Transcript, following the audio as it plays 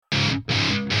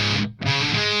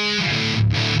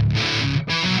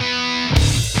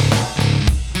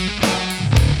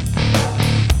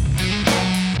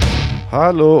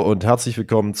Hallo und herzlich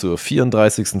willkommen zur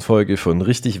 34. Folge von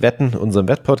Richtig Wetten, unserem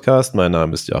Wettpodcast. Mein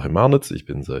Name ist Joachim Marnitz, ich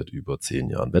bin seit über 10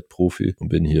 Jahren Wettprofi und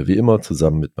bin hier wie immer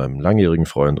zusammen mit meinem langjährigen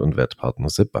Freund und Wettpartner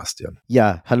Sebastian.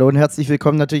 Ja, hallo und herzlich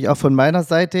willkommen natürlich auch von meiner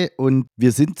Seite und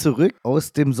wir sind zurück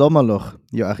aus dem Sommerloch.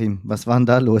 Joachim, was war denn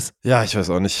da los? Ja, ich weiß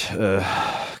auch nicht,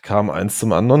 kam eins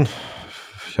zum anderen.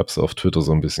 Ich habe es auf Twitter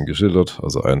so ein bisschen geschildert.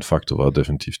 Also ein Faktor war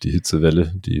definitiv die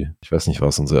Hitzewelle, ich weiß nicht, war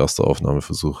es unser erster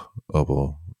Aufnahmeversuch,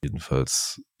 aber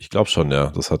jedenfalls, ich glaube schon, ja,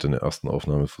 das hat den ersten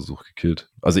Aufnahmeversuch gekillt.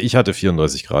 Also ich hatte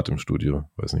 34 Grad im Studio.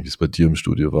 Weiß nicht, wie es bei dir im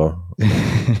Studio war.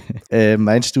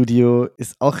 Mein Studio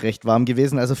ist auch recht warm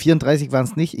gewesen. Also 34 waren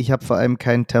es nicht. Ich habe vor allem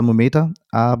kein Thermometer.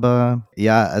 Aber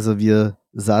ja, also wir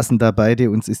saßen da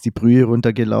beide, uns ist die Brühe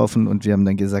runtergelaufen und wir haben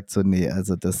dann gesagt so, nee,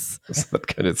 also das hat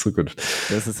keine Zukunft.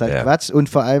 Das ist halt Quatsch. Und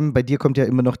vor allem bei dir kommt ja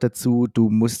immer noch dazu, du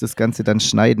musst das Ganze dann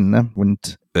schneiden, ne?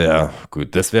 Und ja,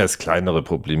 gut, das wäre das kleinere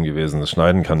Problem gewesen. Das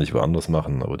Schneiden kann ich woanders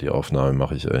machen, aber die Aufnahme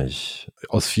mache ich eigentlich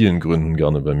aus vielen Gründen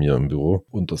gerne bei mir im Büro.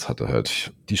 Und das hatte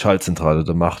halt die Schaltzentrale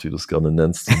der Macht, wie du es gerne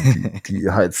nennst. Die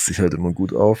heizt sich halt immer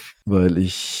gut auf, weil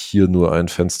ich hier nur ein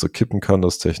Fenster kippen kann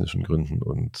aus technischen Gründen.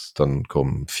 Und dann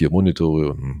kommen 4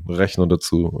 Monitore und ein Rechner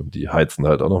dazu und die heizen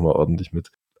halt auch nochmal ordentlich mit.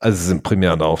 Also sie sind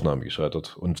primär an der Aufnahme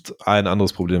gescheitert. Und ein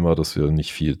anderes Problem war, dass wir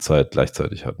nicht viel Zeit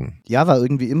gleichzeitig hatten. Ja, war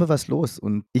irgendwie immer was los.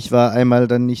 Und ich war einmal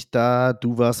dann nicht da,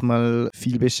 du warst mal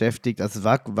viel beschäftigt. Also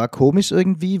war komisch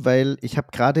irgendwie, weil ich habe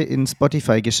gerade in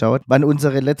Spotify geschaut, wann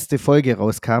unsere letzte Folge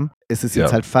rauskam. Es ist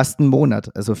jetzt halt fast ein Monat,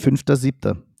 also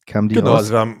 5.7. kam die Genau, raus.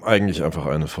 also wir haben eigentlich einfach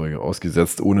eine Folge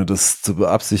ausgesetzt, ohne das zu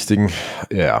beabsichtigen.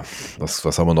 Ja, was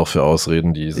haben wir noch für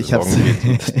Ausreden? Die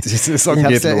Saison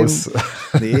geht los.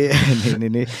 Nee.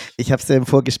 Ich habe es ja im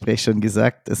Vorgespräch schon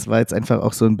gesagt. Es war jetzt einfach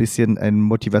auch so ein bisschen ein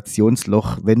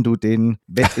Motivationsloch, wenn du den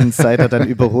Wettinsider dann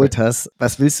überholt hast.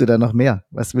 Was willst du da noch mehr?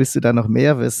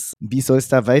 Wie soll es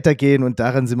da weitergehen? Und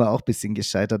daran sind wir auch ein bisschen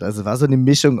gescheitert. Also war so eine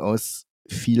Mischung aus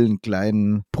vielen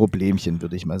kleinen Problemchen,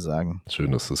 würde ich mal sagen.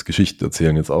 Schön, dass du das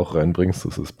Geschichtenerzählen jetzt auch reinbringst.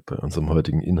 Das ist bei unserem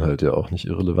heutigen Inhalt ja auch nicht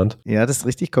irrelevant. Ja, das ist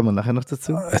richtig. Kommen wir nachher noch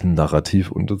dazu. Ein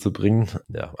Narrativ unterzubringen.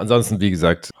 Ja, ansonsten, wie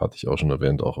gesagt, hatte ich auch schon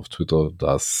erwähnt, auch auf Twitter,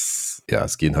 dass, ja,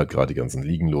 es gehen halt gerade die ganzen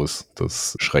Ligen los.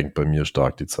 Das schränkt bei mir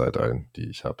stark die Zeit ein, die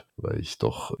ich habe, weil ich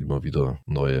doch immer wieder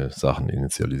neue Sachen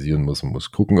initialisieren muss und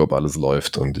muss gucken, ob alles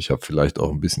läuft. Und ich habe vielleicht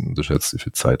auch ein bisschen unterschätzt, wie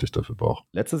viel Zeit ich dafür brauche.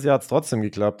 Letztes Jahr hat es trotzdem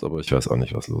geklappt, aber ich weiß auch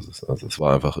nicht, was los ist. Also es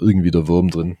war einfach irgendwie der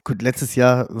Wurm drin. Gut, letztes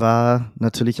Jahr war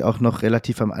natürlich auch noch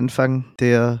relativ am Anfang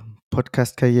der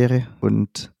Podcast-Karriere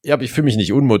und... Ja, aber ich fühle mich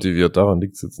nicht unmotiviert, daran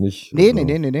liegt es jetzt nicht.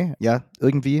 Nee. Ja,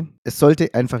 irgendwie, es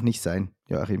sollte einfach nicht sein,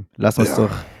 Joachim. Lass uns doch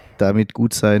damit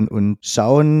gut sein und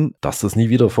schauen, dass das nie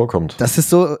wieder vorkommt. Dass es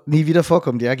so nie wieder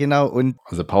vorkommt, ja genau. Und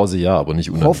also Pause ja, aber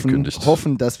nicht unangekündigt.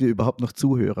 Hoffen, dass wir überhaupt noch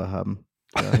Zuhörer haben.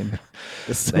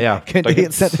 Das könnte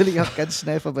jetzt natürlich auch ganz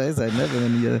schnell vorbei sein, ne?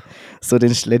 Wenn man hier so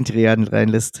den Schlendrian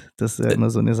reinlässt. Das ist ja immer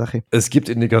so eine Sache. Es gibt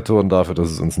Indikatoren dafür, dass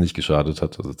es uns nicht geschadet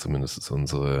hat. Also zumindest ist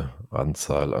unsere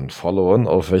Anzahl an Followern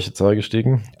auf welche Zahl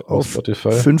gestiegen? Auf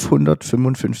Spotify?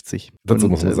 555. Dazu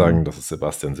muss man sagen, dass es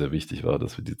Sebastian sehr wichtig war,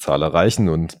 dass wir die Zahl erreichen.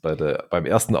 Und beim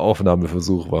ersten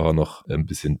Aufnahmeversuch war er noch ein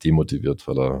bisschen demotiviert,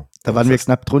 weil er... Da waren wir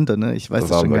knapp drunter, ne? Ich weiß es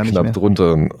schon gar nicht mehr. Da waren wir knapp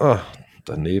drunter und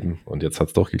daneben und jetzt hat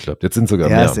es doch geklappt. Jetzt sind sogar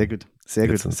mehr. Ja, sehr gut. Sehr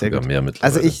gut. Mehr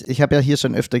mittlerweile. Also ich habe ja hier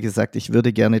schon öfter gesagt, ich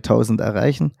würde gerne 1000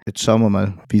 erreichen. Jetzt schauen wir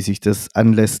mal, wie sich das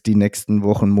anlässt, die nächsten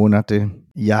Wochen, Monate,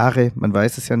 Jahre. Man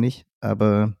weiß es ja nicht,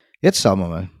 aber jetzt schauen wir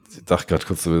mal. Ich dachte gerade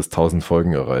kurz, du willst 1000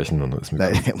 Folgen erreichen und dann ist mir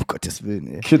nein, um Gottes Willen.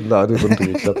 Ey. Kinnlade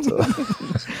runtergeklappt.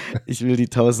 Ich will die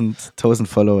 1000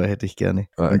 Follower hätte ich gerne.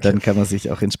 Okay. Und dann kann man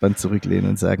sich auch entspannt zurücklehnen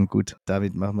und sagen, gut,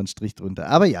 damit machen wir einen Strich drunter.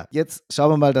 Aber ja, jetzt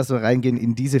schauen wir mal, dass wir reingehen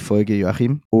in diese Folge,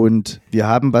 Joachim. Und wir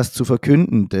haben was zu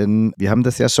verkünden, denn wir haben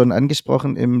das ja schon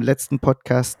angesprochen im letzten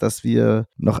Podcast, dass wir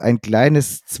noch ein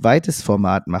kleines zweites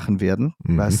Format machen werden,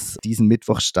 was diesen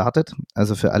Mittwoch startet.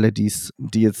 Also für alle, die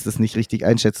jetzt das nicht richtig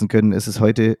einschätzen können, ist es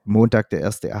heute Montag, der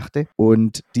 1.8.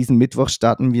 Und diesen Mittwoch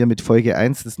starten wir mit Folge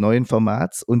 1 des neuen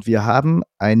Formats und wir haben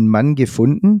einen Mann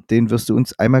gefunden, den wirst du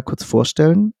uns einmal kurz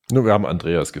vorstellen. Wir haben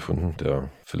Andreas gefunden, der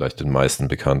vielleicht den meisten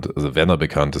bekannt, also wenn er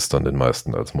bekannt ist, dann den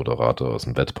meisten als Moderator aus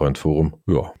dem Wetpoint-Forum.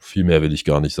 Ja, viel mehr will ich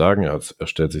gar nicht sagen. Er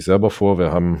stellt sich selber vor.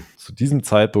 Wir haben zu diesem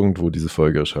Zeitpunkt, wo diese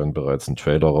Folge erscheint, bereits einen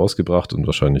Trailer rausgebracht und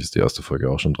wahrscheinlich ist die erste Folge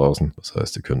auch schon draußen. Das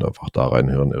heißt, ihr könnt einfach da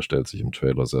reinhören. Er stellt sich im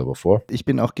Trailer selber vor. Ich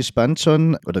bin auch gespannt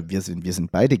schon, oder wir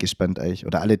sind beide gespannt eigentlich,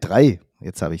 oder alle drei.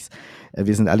 Jetzt habe ich es.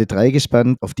 Wir sind alle drei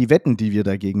gespannt auf die Wetten, die wir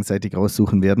da gegenseitig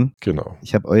raussuchen werden. Genau.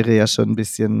 Ich habe eure ja schon ein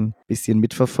bisschen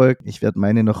mitverfolgt. Ich werde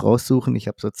meine noch raussuchen. Ich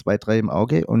habe so 2, 3 im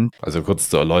Auge. Also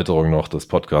kurz zur Erläuterung noch, das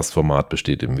Podcast-Format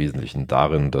besteht im Wesentlichen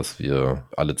darin, dass wir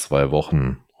alle 2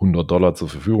 Wochen $100 zur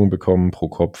Verfügung bekommen pro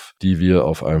Kopf, die wir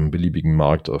auf einem beliebigen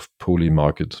Markt auf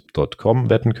polymarket.com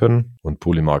wetten können. Und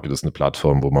Polymarket ist eine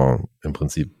Plattform, wo man im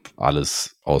Prinzip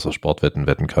alles außer Sportwetten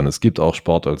wetten kann. Es gibt auch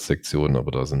Sport als Sektion,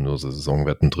 aber da sind nur so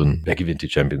Saisonwetten drin. Wer gewinnt die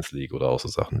Champions League oder auch so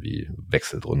Sachen wie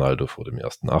wechselt Ronaldo vor dem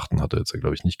 1.8. Hat er jetzt ja,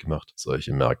 glaube ich, nicht gemacht.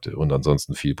 Solche Märkte. Und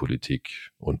ansonsten viel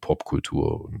Politik und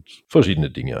Popkultur und verschiedene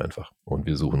Dinge einfach. Und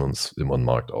wir suchen uns immer einen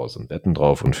Markt aus und wetten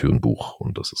drauf und führen ein Buch.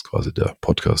 Und das ist quasi der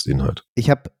Podcast-Inhalt. Ich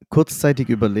habe kurzzeitig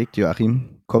überlegt,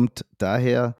 Joachim, kommt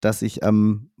daher, dass ich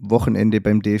am Wochenende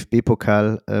beim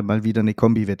DFB-Pokal mal wieder eine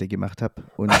Kombi-Wette gemacht habe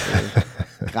und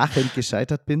krachend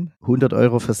gescheitert bin, 100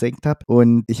 Euro versenkt habe.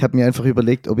 Und ich habe mir einfach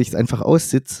überlegt, ob ich es einfach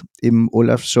aussitze im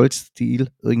Olaf Scholz-Stil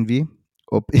irgendwie.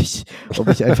 Ob ich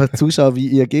einfach zuschaue, wie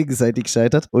ihr gegenseitig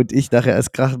scheitert und ich nachher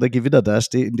als krachender Gewinner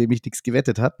dastehe, indem ich nichts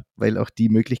gewettet habe, weil auch die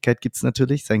Möglichkeit gibt es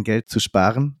natürlich, sein Geld zu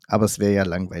sparen, aber es wäre ja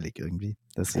langweilig irgendwie.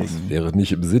 Deswegen. Das wäre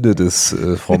nicht im Sinne des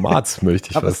Formats, möchte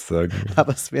ich fast sagen.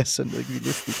 Aber es wäre schon irgendwie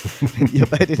lustig, wenn ihr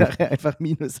beide nachher einfach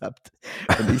Minus habt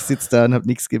und ich sitze da und habe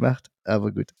nichts gemacht,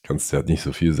 aber gut. Kannst ja halt nicht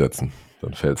so viel setzen,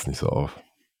 dann fällt es nicht so auf.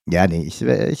 Ja, nee, ich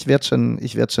werd schon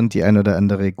die ein oder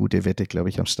andere gute Wette, glaube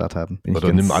ich, am Start haben.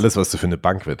 Oder nimm alles, was du für eine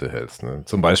Bankwette hältst. Ne?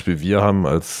 Zum Beispiel, wir haben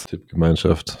als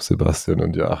Tippgemeinschaft, Sebastian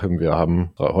und Joachim, wir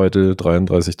haben heute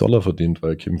 $33 verdient,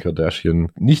 weil Kim Kardashian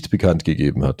nicht bekannt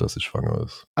gegeben hat, dass sie schwanger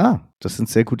ist. Ah, das sind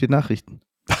sehr gute Nachrichten.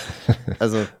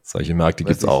 Also, solche Märkte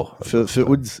gibt es auch. Für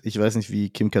uns, ich weiß nicht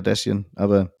wie Kim Kardashian,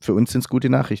 aber für uns sind es gute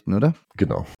Nachrichten, oder?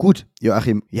 Genau. Gut,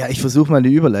 Joachim. Ja, ich versuche mal eine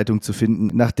Überleitung zu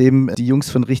finden, nachdem die Jungs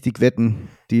von Richtig Wetten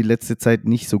die letzte Zeit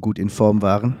nicht so gut in Form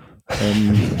waren.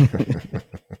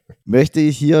 Möchte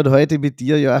ich hier und heute mit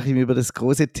dir, Joachim, über das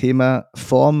große Thema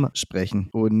Form sprechen.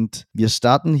 Und wir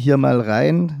starten hier mal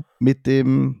rein mit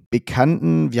dem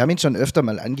bekannten, wir haben ihn schon öfter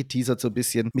mal angeteasert so ein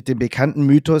bisschen, mit dem bekannten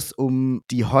Mythos um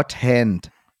die Hot Hand.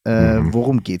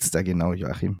 Worum geht's da genau,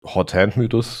 Joachim? Hot Hand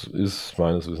Mythos ist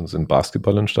meines Wissens im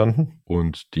Basketball entstanden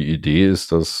und die Idee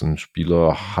ist, dass ein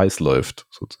Spieler heiß läuft,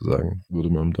 sozusagen, würde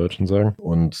man im Deutschen sagen,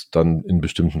 und dann in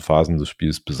bestimmten Phasen des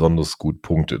Spiels besonders gut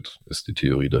punktet, ist die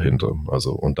Theorie dahinter.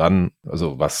 Also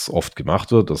was oft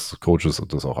gemacht wird, dass Coaches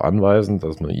das auch anweisen,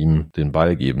 dass man ihm den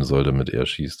Ball geben soll, damit er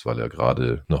schießt, weil er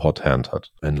gerade eine Hot Hand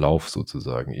hat, einen Lauf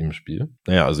sozusagen im Spiel.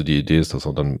 Naja, also die Idee ist, dass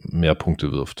er dann mehr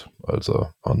Punkte wirft, als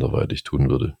er anderweitig tun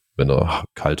würde, wenn er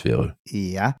kalt wäre.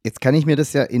 Ja, jetzt kann ich mir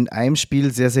das ja in einem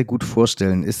Spiel sehr, sehr gut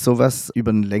vorstellen. Ist sowas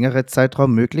über einen längeren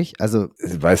Zeitraum möglich? Also,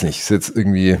 ich weiß nicht, ist jetzt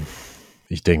irgendwie,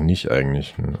 ich denke nicht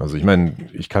eigentlich. Also ich meine,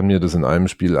 ich kann mir das in einem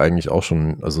Spiel eigentlich auch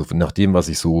schon, also nach dem, was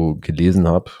ich so gelesen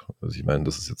habe, also ich meine,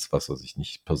 das ist jetzt was ich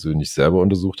nicht persönlich selber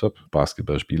untersucht habe,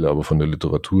 Basketballspiele, aber von der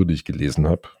Literatur, die ich gelesen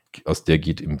habe, aus der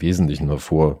geht im Wesentlichen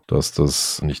hervor, dass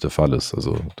das nicht der Fall ist.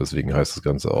 Also deswegen heißt das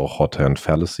Ganze auch Hot Hand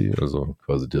Fallacy, also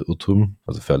quasi der Irrtum.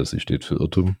 Also Fallacy steht für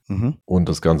Irrtum. Mhm. Und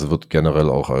das Ganze wird generell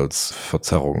auch als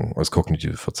Verzerrung, als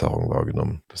kognitive Verzerrung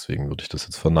wahrgenommen. Deswegen würde ich das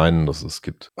jetzt verneinen, dass es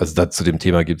gibt. Also zu dem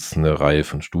Thema gibt es eine Reihe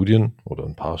von Studien oder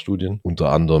ein paar Studien.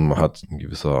 Unter anderem hat ein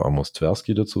gewisser Amos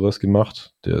Tversky dazu was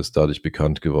gemacht. Der ist dadurch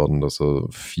bekannt geworden, dass er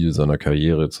viel seiner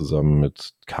Karriere zusammen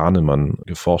mit Kahnemann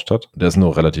geforscht hat. Der ist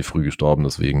nur relativ früh gestorben,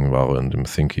 deswegen war er in dem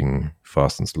Thinking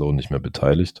Fast and Slow nicht mehr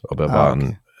beteiligt, aber er war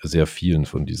an sehr vielen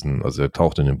von diesen, also er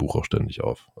taucht in dem Buch auch ständig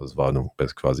auf. Also es waren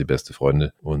quasi beste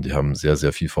Freunde und die haben sehr,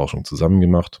 sehr viel Forschung zusammen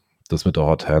gemacht. Das mit der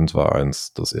Hot Hand war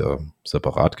eins, das er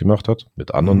separat gemacht hat,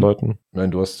 mit anderen Leuten.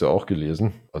 Nein, du hast es ja auch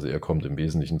gelesen. Also er kommt im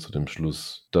Wesentlichen zu dem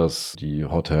Schluss, dass die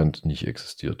Hot Hand nicht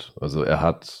existiert. Also er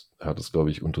hat es, glaube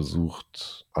ich,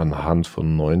 untersucht anhand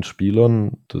von 9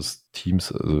 Spielern des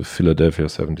Teams, also Philadelphia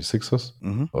 76ers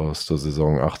aus der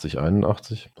Saison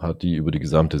 80-81, hat die über die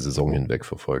gesamte Saison hinweg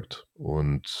verfolgt.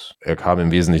 Und er kam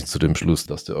im Wesentlichen zu dem Schluss,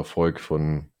 dass der Erfolg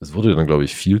es wurde dann, glaube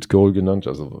ich, Field Goal genannt,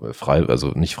 also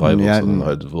nicht Freiwurf, sondern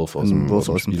halt Wurf aus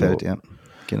dem Feld, ja.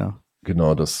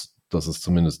 Genau, das ist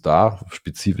zumindest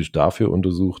spezifisch dafür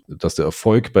untersucht, dass der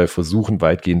Erfolg bei Versuchen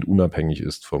weitgehend unabhängig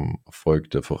ist vom Erfolg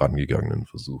der vorangegangenen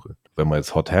Versuche. Wenn wir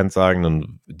jetzt Hot Hand sagen,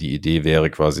 dann die Idee wäre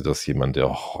quasi, dass jemand,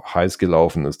 der heiß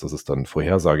gelaufen ist, dass es dann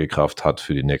Vorhersagekraft hat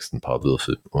für die nächsten paar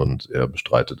Würfe. Und er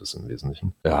bestreitet es im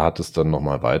Wesentlichen. Er hat es dann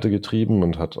nochmal weitergetrieben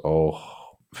und hat auch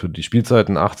für die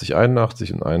Spielzeiten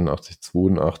 80-81 und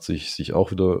 81-82 sich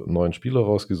auch wieder 9 Spieler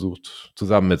rausgesucht,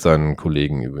 zusammen mit seinen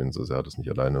Kollegen übrigens. Also er hat es nicht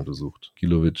alleine untersucht.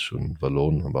 Gilovic und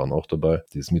Vallone waren auch dabei,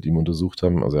 die es mit ihm untersucht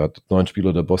haben. Also er hat 9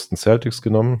 Spieler der Boston Celtics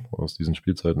genommen, aus diesen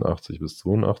Spielzeiten 80 bis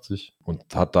 82 und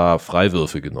hat da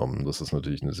Freiwürfe genommen. Das ist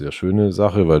natürlich eine sehr schöne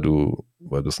Sache, weil du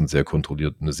weil das eine sehr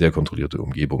kontrollierte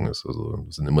Umgebung ist. Also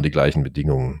es sind immer die gleichen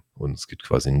Bedingungen und es gibt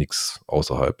quasi nichts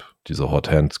außerhalb dieser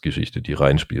Hot-Hand-Geschichte, die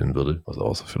reinspielen würde. Also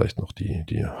außer vielleicht noch die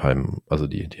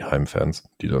Heimfans,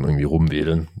 die dann irgendwie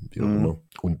rumwedeln, wie auch immer.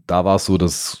 Und da war es so,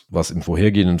 dass was im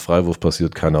vorhergehenden Freiwurf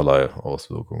passiert, keinerlei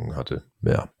Auswirkungen hatte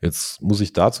mehr. Jetzt muss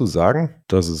ich dazu sagen,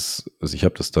 also ich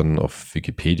habe das dann auf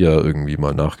Wikipedia irgendwie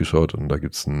mal nachgeschaut und da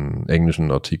gibt es einen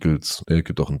englischen Artikel,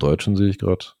 gibt auch einen deutschen, sehe ich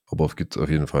gerade, aber es gibt auf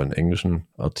jeden Fall einen englischen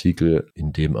Artikel,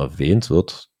 in dem erwähnt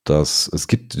wird, dass es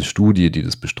gibt eine Studie, die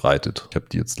das bestreitet. Ich habe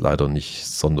die jetzt leider nicht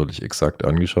sonderlich exakt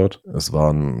angeschaut. Also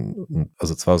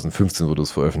 2015 wurde es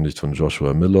veröffentlicht von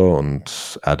Joshua Miller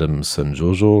und Adam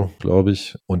Senjojo, glaube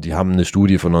ich. Und die haben eine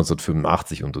Studie von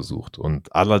 1985 untersucht.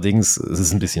 Und allerdings, es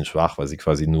ist ein bisschen schwach, weil sie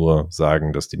quasi nur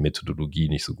sagen, dass die Methodologie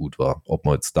nicht so gut war. Ob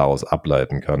man jetzt daraus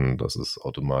ableiten kann, dass es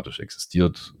automatisch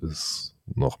existiert, ist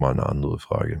nochmal eine andere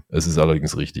Frage. Es ist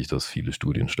allerdings richtig, dass viele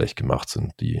Studien schlecht gemacht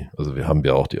sind. Also wir haben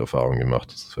ja auch die Erfahrung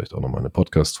gemacht, das ist vielleicht auch nochmal eine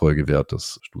Podcast-Folge wert,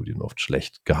 dass Studien oft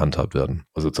schlecht gehandhabt werden.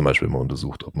 Also zum Beispiel immer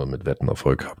untersucht, ob man mit Wetten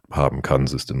Erfolg haben kann,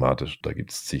 systematisch. Da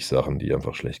gibt es zig Sachen, die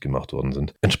einfach schlecht gemacht worden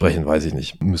sind. Entsprechend weiß ich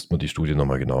nicht, müsste man die Studie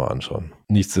nochmal genauer anschauen.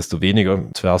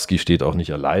 Nichtsdestoweniger, Tversky steht auch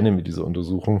nicht alleine mit dieser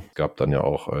Untersuchung. Es gab dann ja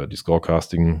auch die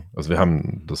Scorecasting. Also wir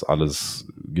haben das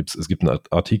alles, es gibt einen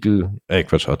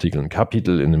ein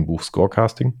Kapitel in dem Buch Scorecasting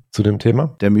zu dem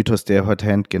Thema. Der Mythos der Hot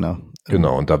Hand, genau.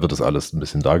 Genau, und da wird das alles ein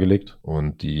bisschen dargelegt.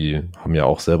 Und die haben ja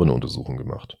auch selber eine Untersuchung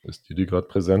gemacht. Ist die gerade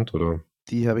präsent, oder?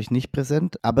 Die habe ich nicht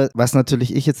präsent. Aber was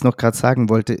natürlich ich jetzt noch gerade sagen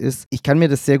wollte, ist, ich kann mir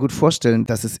das sehr gut vorstellen,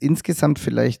 dass es insgesamt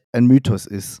vielleicht ein Mythos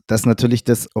ist. Dass natürlich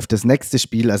das auf das nächste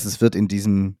Spiel, also es wird in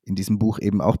diesem Buch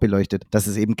eben auch beleuchtet, dass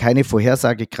es eben keine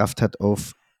Vorhersagekraft hat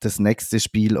auf das nächste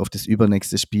Spiel, auf das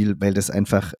übernächste Spiel, weil das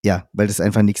einfach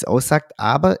nichts aussagt.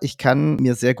 Aber ich kann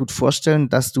mir sehr gut vorstellen,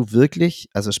 dass du wirklich,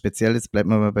 also speziell jetzt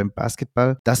bleiben wir mal beim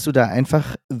Basketball, dass du da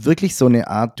einfach wirklich so eine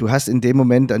Art, du hast in dem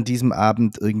Moment an diesem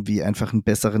Abend irgendwie einfach einen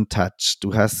besseren Touch.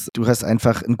 Du hast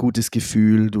einfach ein gutes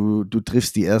Gefühl, du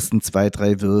triffst die ersten 2,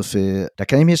 3 Würfe. Da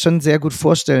kann ich mir schon sehr gut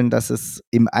vorstellen, dass es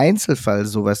im Einzelfall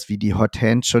sowas wie die Hot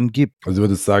Hand schon gibt. Also ich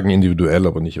würde sagen individuell,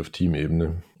 aber nicht auf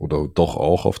Teamebene. Oder doch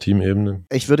auch auf Teamebene?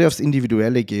 Ich würde aufs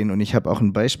Individuelle gehen und ich habe auch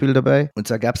ein Beispiel dabei. Und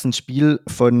zwar gab es ein Spiel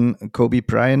von Kobe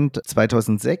Bryant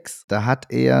 2006. Da hat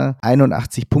er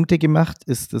 81 Punkte gemacht,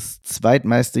 ist das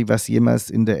zweitmeiste, was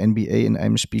jemals in der NBA in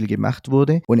einem Spiel gemacht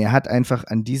wurde. Und er hat einfach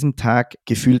an diesem Tag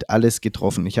gefühlt alles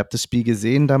getroffen. Ich habe das Spiel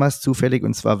gesehen damals zufällig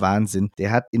und es war Wahnsinn.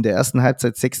 Der hat in der ersten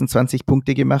Halbzeit 26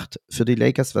 Punkte gemacht für die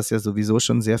Lakers, was ja sowieso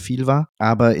schon sehr viel war.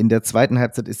 Aber in der zweiten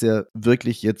Halbzeit ist er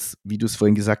wirklich jetzt, wie du es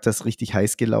vorhin gesagt hast, richtig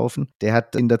heiß gelaufen. Der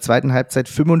hat in der zweiten Halbzeit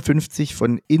 55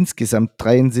 von insgesamt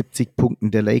 73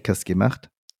 Punkten der Lakers gemacht.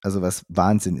 Also was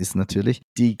Wahnsinn ist natürlich.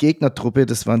 Die Gegnertruppe,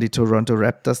 das waren die Toronto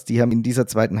Raptors, die haben in dieser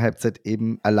zweiten Halbzeit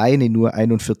eben alleine nur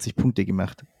 41 Punkte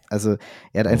gemacht. Also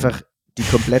er hat einfach die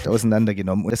komplett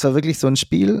auseinandergenommen. Und das war wirklich so ein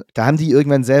Spiel, da haben die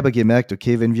irgendwann selber gemerkt,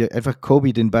 okay, wenn wir einfach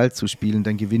Kobe den Ball zuspielen,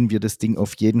 dann gewinnen wir das Ding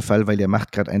auf jeden Fall, weil er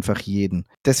macht gerade einfach jeden.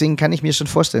 Deswegen kann ich mir schon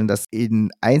vorstellen, dass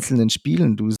in einzelnen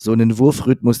Spielen du so einen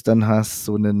Wurfrhythmus dann hast,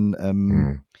 so einen,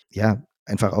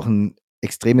 einfach auch ein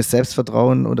extremes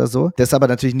Selbstvertrauen oder so. Das aber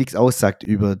natürlich nichts aussagt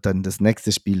über dann das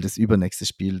nächste Spiel, das übernächste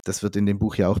Spiel. Das wird in dem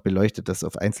Buch ja auch beleuchtet, dass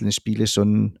auf einzelne Spiele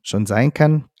schon sein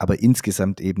kann, aber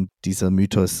insgesamt eben dieser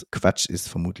Mythos Quatsch ist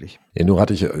vermutlich. Ja, nur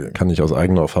kann ich aus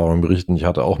eigener Erfahrung berichten, ich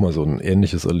hatte auch mal so ein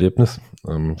ähnliches Erlebnis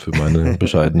für meine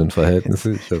bescheidenen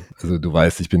Verhältnisse. Also du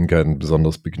weißt, ich bin kein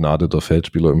besonders begnadeter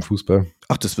Feldspieler im Fußball.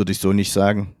 Ach, das würde ich so nicht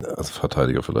sagen. Also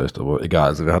Verteidiger vielleicht, aber egal.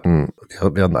 Also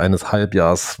während eines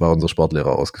Halbjahres war unser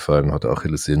Sportlehrer ausgefallen, hatte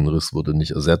Achillessehnenriss, wurde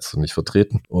nicht ersetzt und nicht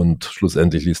vertreten. Und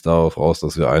schlussendlich lief es darauf raus,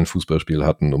 dass wir ein Fußballspiel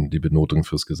hatten, um die Benotung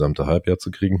fürs gesamte Halbjahr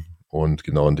zu kriegen. Und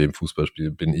genau in dem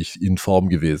Fußballspiel bin ich in Form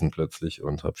gewesen plötzlich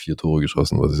und habe 4 Tore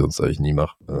geschossen, was ich sonst eigentlich nie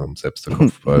mache. Selbst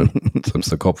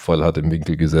der Kopfball hat im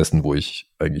Winkel gesessen, wo ich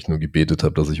eigentlich nur gebetet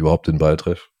habe, dass ich überhaupt den Ball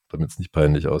treffe, damit es nicht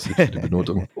peinlich aussieht für die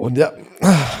Benotung. Und ja,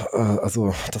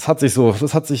 also das hat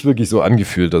sich wirklich so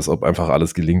angefühlt, als ob einfach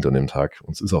alles gelingt an dem Tag.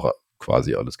 Und es ist auch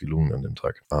quasi alles gelungen an dem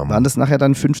Tag. Waren das nachher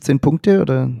dann 15 Punkte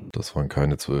oder? Das waren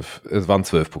keine 12. Es waren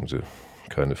 12 Punkte.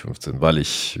 Keine 15, weil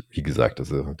ich, wie gesagt,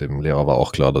 also dem Lehrer war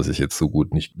auch klar, dass ich jetzt so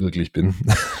gut nicht wirklich bin.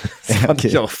 Das fand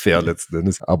ich auch fair letzten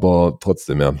Endes. Aber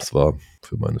trotzdem, ja, es war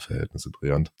für meine Verhältnisse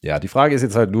brillant. Ja, die Frage ist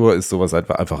jetzt halt nur, ist sowas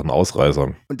einfach ein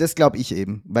Ausreißer? Und das glaube ich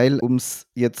eben, weil um es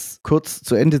jetzt kurz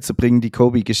zu Ende zu bringen, die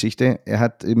Kobe-Geschichte, er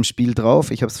hat im Spiel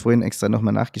drauf, ich habe es vorhin extra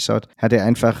nochmal nachgeschaut, hat er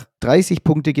einfach 30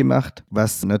 Punkte gemacht,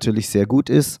 was natürlich sehr gut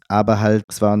ist, aber halt,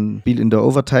 es war ein Spiel in der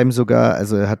Overtime sogar,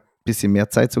 also er hat bisschen mehr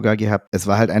Zeit sogar gehabt. Es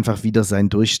war halt einfach wieder sein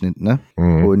Durchschnitt, ne?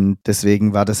 Und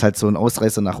deswegen war das halt so ein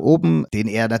Ausreißer nach oben, den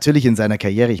er natürlich in seiner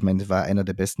Karriere, ich meine, war einer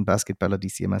der besten Basketballer, die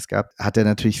es jemals gab, hat er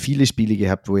natürlich viele Spiele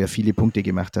gehabt, wo er viele Punkte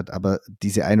gemacht hat, aber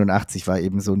diese 81 war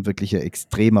eben so ein wirklicher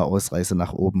extremer Ausreißer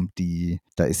nach oben,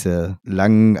 da ist er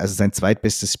lang, also sein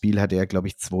zweitbestes Spiel hatte er, glaube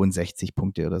ich, 62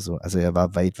 Punkte oder so, also er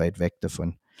war weit, weit weg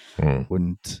davon.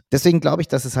 Und deswegen glaube ich,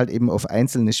 dass es halt eben auf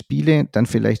einzelne Spiele dann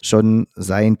vielleicht schon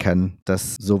sein kann,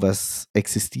 dass sowas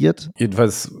existiert.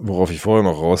 Jedenfalls, worauf ich vorher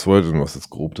noch raus wollte und was jetzt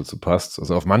grob dazu passt,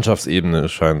 also auf Mannschaftsebene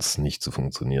scheint es nicht zu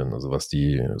funktionieren. Also was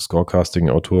die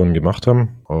Scorecasting-Autoren gemacht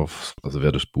haben, also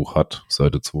wer das Buch hat,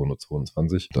 Seite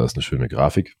 222, da ist eine schöne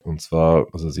Grafik. Und zwar,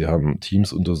 also sie haben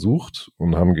Teams untersucht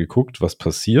und haben geguckt, was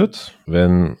passiert,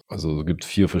 also es gibt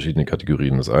 4 verschiedene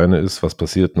Kategorien. Das eine ist, was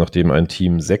passiert, nachdem ein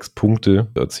Team 6 Punkte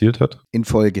erzielt hat. In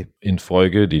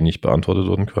Folge, die nicht beantwortet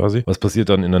wurden quasi. Was passiert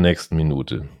dann in der nächsten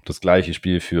Minute? Das gleiche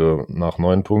Spiel für nach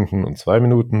 9 Punkten und 2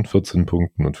 Minuten, 14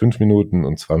 Punkten und 5 Minuten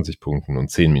und 20 Punkten und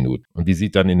 10 Minuten. Und wie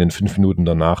sieht dann in den 5 Minuten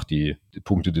danach die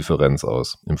Punktedifferenz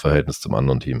aus im Verhältnis zum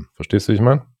anderen Team? Verstehst du, wie ich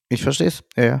meine? Ich verstehe es,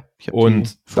 ja.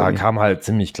 Und da kam halt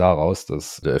ziemlich klar raus,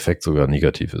 dass der Effekt sogar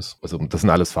negativ ist. Also das sind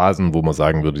alles Phasen, wo man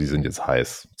sagen würde, die sind jetzt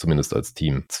heiß, zumindest als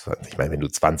Team. Ich meine, wenn du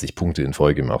 20 Punkte in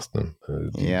Folge machst, ne,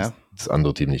 das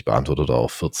andere Team nicht beantwortet oder auch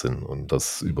 14 und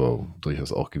das über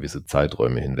durchaus auch gewisse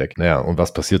Zeiträume hinweg. Naja, und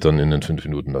was passiert dann in den 5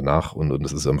 Minuten danach? Und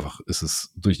es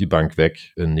ist durch die Bank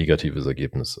weg ein negatives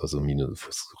Ergebnis. Also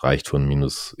es reicht von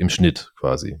im Schnitt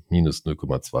quasi, minus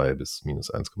 0,2 bis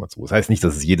minus 1,2. Das heißt nicht,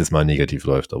 dass es jedes Mal negativ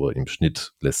läuft, aber im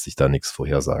Schnitt lässt sich da nichts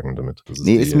vorhersagen damit.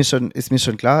 Ist mir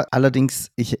schon klar.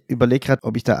 Allerdings, ich überlege gerade,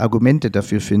 ob ich da Argumente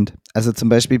dafür finde. Also zum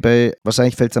Beispiel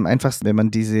wahrscheinlich fällt es am einfachsten, wenn man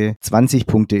diese 20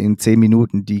 Punkte in 10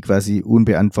 Minuten, die quasi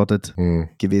unbeantwortet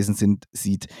gewesen sind,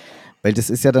 sieht. Weil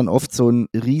das ist ja dann oft so ein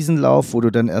Riesenlauf, wo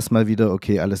du dann erstmal wieder,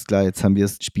 okay, alles klar, jetzt haben wir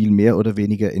das Spiel mehr oder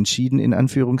weniger entschieden, in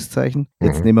Anführungszeichen.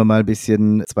 Jetzt nehmen wir mal ein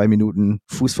bisschen 2 Minuten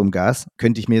Fuß vom Gas.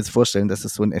 Könnte ich mir jetzt vorstellen, dass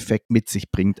es so einen Effekt mit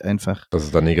sich bringt einfach. Dass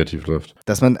es dann negativ läuft.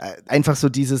 Dass man einfach so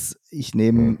ich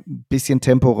nehme ein bisschen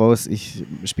Tempo raus, ich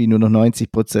spiele nur noch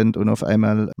 90% und auf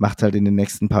einmal macht halt in den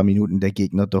nächsten paar Minuten der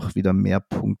Gegner doch wieder mehr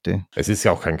Punkte. Es ist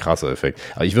ja auch kein krasser Effekt.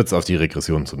 Aber ich würde es auf die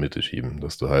Regression zur Mitte schieben,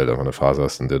 dass du halt einfach eine Phase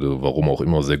hast, in der du, warum auch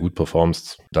immer, sehr gut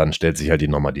performst. Dann stellt sich halt die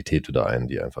Normalität wieder ein,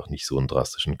 die einfach nicht so einen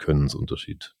drastischen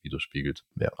Könnensunterschied widerspiegelt.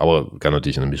 Ja, aber kann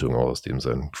natürlich eine Mischung auch aus dem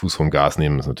sein. Fuß vom Gas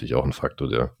nehmen ist natürlich auch ein Faktor,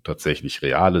 der tatsächlich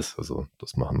real ist. Also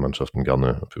das machen Mannschaften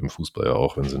gerne, für den Fußball ja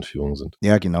auch, wenn sie in Führung sind.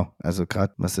 Ja, genau. Also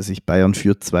gerade, Bayern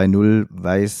führt 2-0,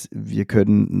 weiß, wir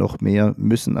können noch mehr,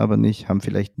 müssen aber nicht, haben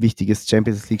vielleicht ein wichtiges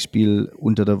Champions-League-Spiel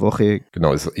unter der Woche.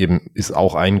 Genau, ist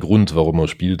auch ein Grund, warum man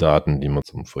Spieldaten, die man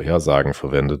zum Vorhersagen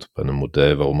verwendet, bei einem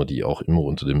Modell, warum man die auch immer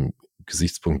unter dem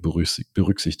Gesichtspunkt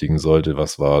berücksichtigen sollte,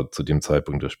 was war zu dem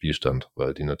Zeitpunkt der Spielstand,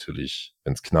 weil die natürlich,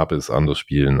 wenn es knapp ist, anders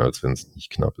spielen, als wenn es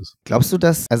nicht knapp ist. Glaubst du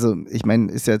das? Also ich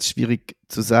meine, ist ja jetzt schwierig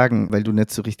zu sagen, weil du nicht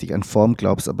so richtig an Form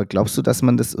glaubst, aber glaubst du, dass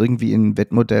man das irgendwie in ein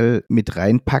Wettmodell mit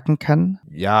reinpacken kann?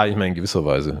 Ja, ich meine in gewisser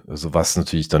Weise. Also was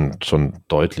natürlich dann schon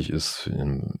deutlich ist,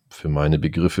 für meine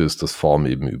Begriffe ist, dass Form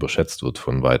eben überschätzt wird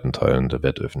von weiten Teilen der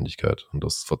Wettöffentlichkeit und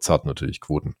das verzerrt natürlich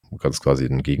Quoten. Du kannst quasi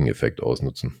den Gegeneffekt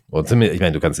ausnutzen. Und ich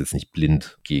meine, du kannst jetzt nicht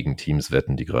blind gegen Teams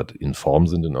wetten, die gerade in Form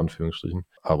sind, in Anführungsstrichen,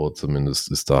 aber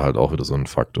zumindest ist da halt auch wieder so ein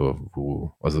Faktor,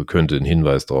 also könnte ein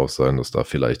Hinweis darauf sein, dass da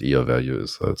vielleicht eher Value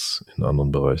ist als in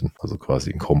anderen Bereichen. Also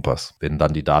quasi ein Kompass. Wenn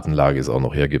dann die Datenlage es auch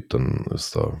noch hergibt, dann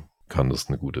kann das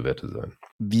eine gute Wette sein.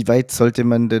 Wie weit sollte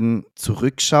man denn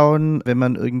zurückschauen, wenn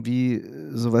man irgendwie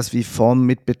sowas wie Form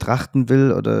mit betrachten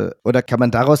will? Oder kann man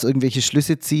daraus irgendwelche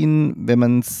Schlüsse ziehen, wenn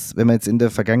man jetzt in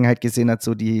der Vergangenheit gesehen hat,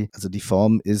 die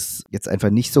Form ist jetzt einfach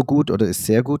nicht so gut oder ist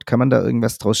sehr gut? Kann man da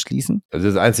irgendwas draus schließen? Also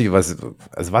das Einzige,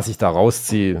 was ich da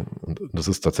rausziehe, und das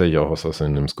ist tatsächlich auch was wir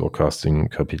in dem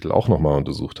Scorecasting-Kapitel auch nochmal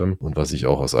untersucht haben und was ich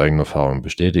auch aus eigener Erfahrung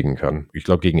bestätigen kann. Ich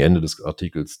glaube, gegen Ende des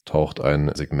Artikels taucht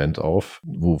ein Segment auf,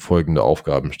 wo folgende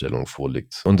Aufgabenstellung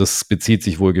vorliegt. Und das bezieht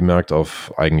sich wohlgemerkt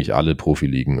auf eigentlich alle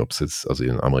Profiligen, ob es jetzt also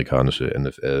in amerikanische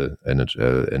NFL,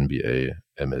 NHL,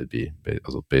 NBA, MLB,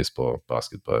 also Baseball,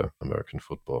 Basketball, American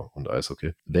Football und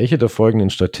Eishockey. Welche der folgenden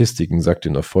Statistiken sagt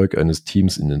den Erfolg eines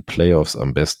Teams in den Playoffs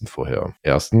am besten vorher?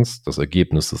 Erstens, das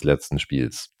Ergebnis des letzten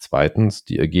Spiels. Zweitens,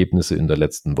 die Ergebnisse in der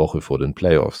letzten Woche vor den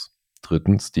Playoffs.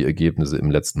 Drittens, die Ergebnisse im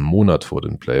letzten Monat vor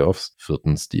den Playoffs.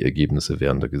 Viertens, die Ergebnisse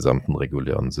während der gesamten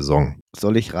regulären Saison.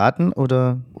 Soll ich raten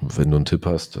oder? Wenn du einen Tipp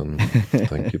hast, dann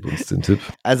gib uns den Tipp.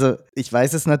 Also ich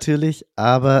weiß es natürlich,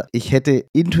 aber ich hätte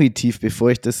intuitiv,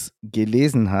 bevor ich das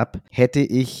gelesen habe, hätte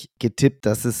ich getippt,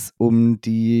 dass es um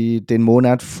den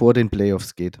Monat vor den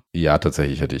Playoffs geht. Ja,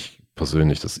 tatsächlich hätte ich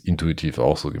persönlich das intuitiv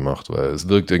auch so gemacht, weil es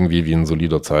wirkt irgendwie wie ein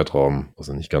solider Zeitraum,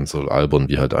 also nicht ganz so albern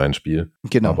wie halt ein Spiel,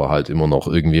 aber halt immer noch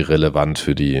irgendwie relevant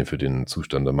für den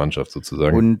Zustand der Mannschaft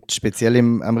sozusagen. Und speziell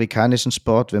im amerikanischen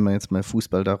Sport, wenn man jetzt mal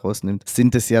Fußball da rausnimmt,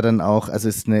 sind es ja dann auch, also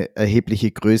es ist eine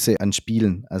erhebliche Größe an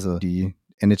Spielen, also die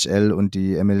NHL und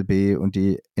die MLB und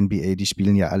die NBA, die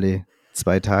spielen ja alle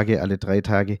 2 Tage, alle 3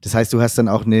 Tage. Das heißt, du hast dann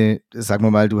auch sagen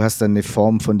wir mal, du hast dann eine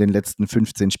Form von den letzten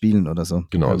 15 Spielen oder so.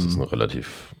 Genau, es ist noch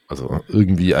relativ, also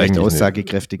irgendwie eigentlich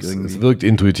aussagekräftig irgendwie. Es wirkt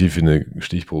intuitiv wie eine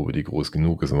Stichprobe, die groß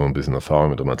genug ist, wenn man ein bisschen Erfahrung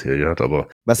mit der Materie hat, aber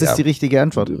was ist die richtige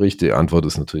Antwort? Die richtige Antwort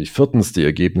ist natürlich 4. die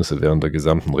Ergebnisse während der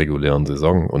gesamten regulären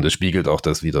Saison und es spiegelt auch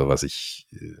das wider, was ich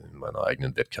in meiner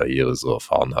eigenen Wettkarriere so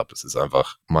erfahren habe. Es ist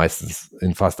einfach meistens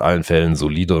in fast allen Fällen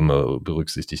solider, man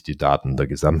berücksichtigt die Daten der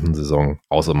gesamten Saison,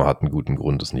 außer man hat einen guten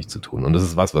Grund, das nicht zu tun. Und das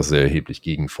ist was sehr erheblich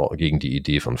gegen die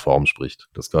Idee von Form spricht.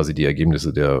 Dass quasi die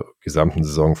Ergebnisse der gesamten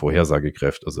Saison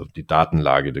vorhersagekräftig, also die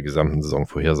Datenlage der gesamten Saison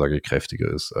vorhersagekräftiger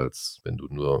ist, als wenn du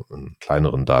nur einen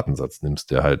kleineren Datensatz nimmst,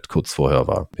 der halt kurz vorher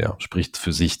war. Ja, spricht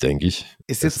für sich, denke ich.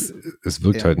 Es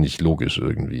wirkt halt nicht logisch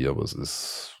irgendwie, aber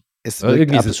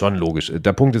irgendwie ist es schon logisch.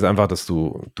 Der Punkt ist einfach, dass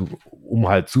du, um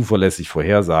halt zuverlässig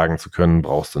vorhersagen zu können,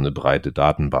 brauchst du eine breite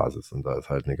Datenbasis. Und da ist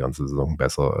halt eine ganze Saison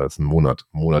besser als ein Monat.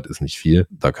 Ein Monat ist nicht viel.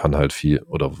 Da kann halt viel,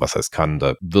 oder was heißt kann,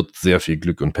 da wird sehr viel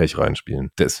Glück und Pech reinspielen.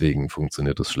 Deswegen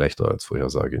funktioniert das schlechter als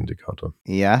Vorhersageindikator.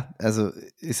 Ja, also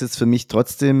ist es für mich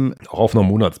trotzdem... Auch auf einer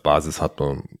Monatsbasis hat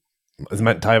man... Also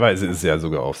teilweise ist es ja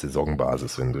sogar auf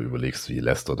Saisonbasis, wenn du überlegst, wie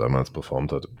Leicester damals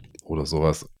performt hat oder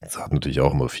sowas. Das hat natürlich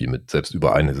auch immer viel mit, selbst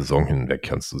über eine Saison hinweg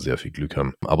kannst du sehr viel Glück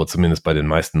haben. Aber zumindest bei den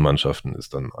meisten Mannschaften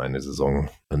ist dann eine Saison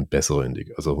ein besserer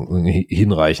Indikator, also ein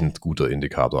hinreichend guter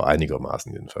Indikator,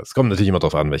 einigermaßen jedenfalls. Es kommt natürlich immer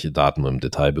darauf an, welche Daten man im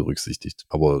Detail berücksichtigt.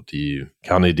 Aber die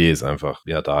Kernidee ist einfach,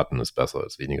 mehr Daten ist besser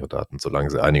als weniger Daten, solange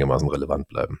sie einigermaßen relevant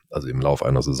bleiben. Also im Lauf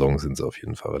einer Saison sind sie auf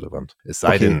jeden Fall relevant. Es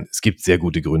sei denn, es gibt sehr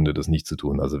gute Gründe, das nicht zu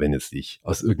tun. Also wenn jetzt nicht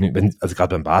also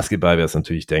gerade beim Basketball wäre es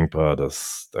natürlich denkbar,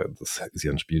 das ist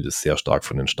ja ein Spiel, das sehr stark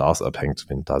von den Stars abhängt.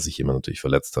 Wenn da sich jemand natürlich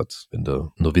verletzt hat, wenn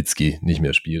der Nowitzki nicht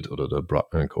mehr spielt oder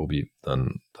der Kobe,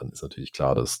 dann ist natürlich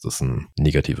klar, dass das ein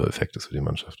negativer Effekt ist für die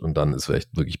Mannschaft. Und dann ist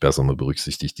vielleicht wirklich besser, man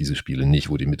berücksichtigt diese Spiele nicht,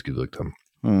 wo die mitgewirkt haben.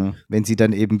 Wenn sie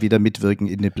dann eben wieder mitwirken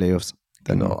in den Playoffs.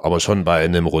 Genau, aber schon bei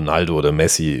einem Ronaldo oder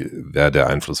Messi wäre der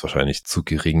Einfluss wahrscheinlich zu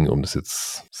gering, um das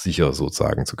jetzt sicher so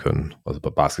sagen zu können. Also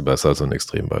bei Basketball ist also ein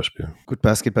Extrembeispiel. Gut,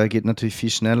 Basketball geht natürlich viel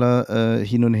schneller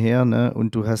hin und her, ne?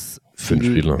 Und du hast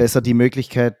viel besser die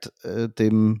Möglichkeit,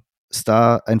 dem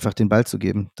Star einfach den Ball zu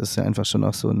geben. Das ist ja einfach schon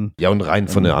auch so ein... Ja, und rein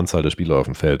von der Anzahl der Spieler auf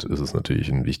dem Feld ist es natürlich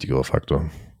ein wichtigerer Faktor.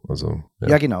 Also,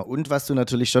 ja, genau. Und was du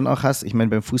natürlich schon auch hast, ich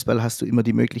meine, beim Fußball hast du immer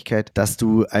die Möglichkeit, dass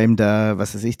du einem da,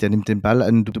 was weiß ich, der nimmt den Ball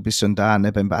an, du bist schon da.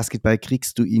 Ne? Beim Basketball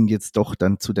kriegst du ihn jetzt doch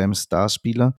dann zu deinem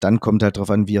Starspieler. Dann kommt halt drauf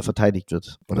an, wie er verteidigt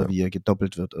wird oder wie er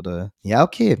gedoppelt wird. Oder ja,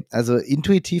 okay. Also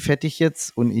intuitiv hätte ich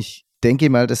jetzt, und ich denke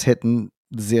mal, das hätten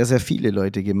sehr, sehr viele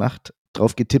Leute gemacht,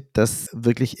 drauf getippt, dass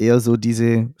wirklich eher so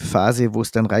diese Phase, wo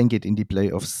es dann reingeht in die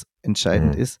Playoffs,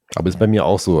 entscheidend ist. Aber ist bei mir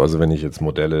auch so, also wenn ich jetzt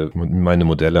meine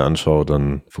Modelle anschaue,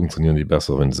 dann funktionieren die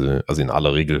besser, wenn sie, also in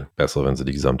aller Regel besser, wenn sie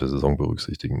die gesamte Saison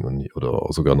berücksichtigen oder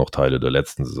sogar noch Teile der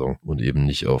letzten Saison und eben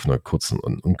nicht auf einer kurzen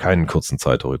und keinen kurzen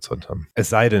Zeithorizont haben. Es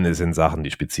sei denn, es sind Sachen,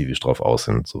 die spezifisch drauf aus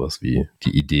sind, sowas wie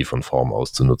die Idee von Form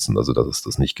auszunutzen, also dass es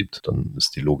das nicht gibt, dann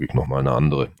ist die Logik nochmal eine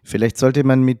andere. Vielleicht sollte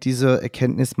man mit dieser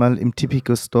Erkenntnis mal im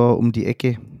Tipico Store um die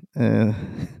Ecke bei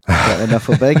einer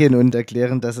vorbeigehen und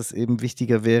erklären, dass es eben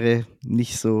wichtiger wäre,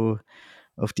 nicht so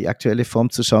auf die aktuelle Form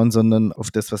zu schauen, sondern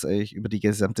auf das, was eigentlich über die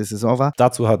gesamte Saison war.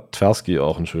 Dazu hat Tversky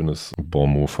auch ein schönes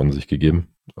Bonmot von sich gegeben.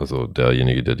 Also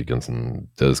derjenige, der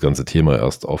das ganze Thema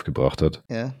erst aufgebracht hat.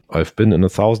 Ja. I've been in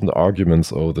 1,000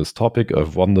 arguments over this topic,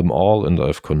 I've won them all and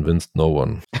I've convinced no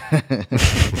one.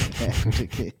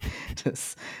 Okay.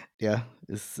 Das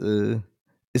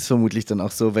ist vermutlich dann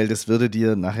auch so, weil das würde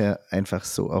dir nachher einfach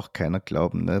so auch keiner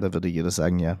glauben. Ne? Da würde jeder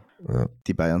sagen, ja,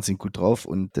 die Bayern sind gut drauf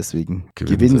und deswegen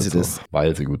gewinnen sie das. Auch,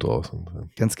 weil sie gut drauf sind. Ja.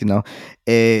 Ganz genau.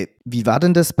 Wie war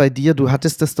denn das bei dir? Du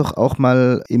hattest das doch auch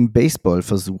mal im Baseball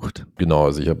versucht. Genau,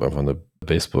 also ich habe einfach eine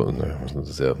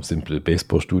sehr simple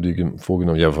Baseball-Studie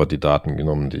vorgenommen. Ich habe einfach die Daten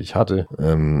genommen, die ich hatte,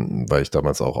 weil ich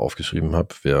damals auch aufgeschrieben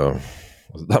habe,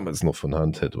 Also damals noch von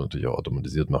Hand, hätte man natürlich auch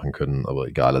automatisiert machen können, aber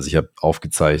egal. Also ich habe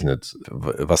aufgezeichnet,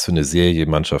 was für eine Serie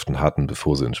Mannschaften hatten,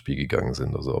 bevor sie ins Spiel gegangen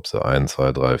sind. Also ob sie 1,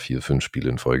 2, 3, 4, 5 Spiele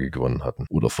in Folge gewonnen hatten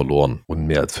oder verloren. Und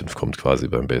mehr als 5 kommt quasi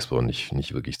beim Baseball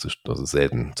nicht wirklich also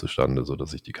selten zustande,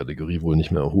 sodass sich die Kategorie wohl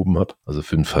nicht mehr erhoben hat. Also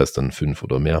 5 heißt dann 5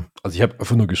 oder mehr. Also ich habe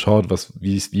einfach nur geschaut,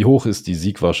 wie hoch ist die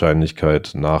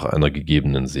Siegwahrscheinlichkeit nach einer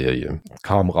gegebenen Serie.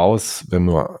 Kam raus, wenn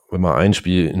man ein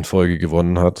Spiel in Folge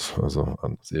gewonnen hat, also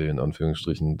an Serie in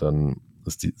Anführungsstrichen, dann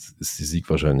ist die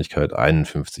Siegwahrscheinlichkeit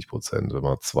 51%. Wenn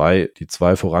man die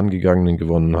zwei vorangegangenen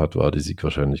gewonnen hat, war die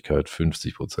Siegwahrscheinlichkeit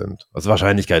 50%. Also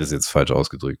Wahrscheinlichkeit ist jetzt falsch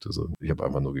ausgedrückt. Also ich habe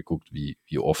einfach nur geguckt,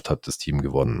 wie oft hat das Team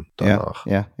gewonnen danach.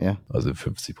 Ja. Also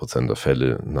 50% der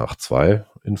Fälle nach 2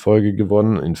 in Folge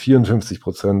gewonnen, in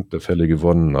 54% der Fälle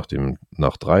gewonnen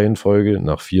nach 3 in Folge,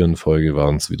 nach 4 in Folge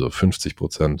waren es wieder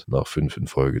 50%, nach 5 in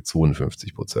Folge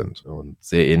 52%. Und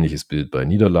sehr ähnliches Bild bei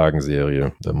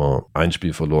Niederlagenserie. Wenn man ein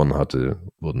Spiel verloren hatte,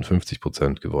 wurden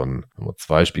 50% gewonnen. Wenn man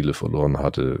 2 Spiele verloren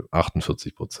hatte,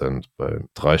 48%. Bei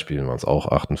 3 Spielen waren es auch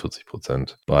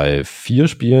 48%. Bei 4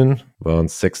 Spielen waren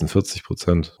es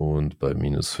 46% und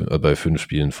bei 5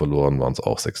 Spielen verloren waren es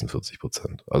auch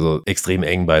 46%. Also extrem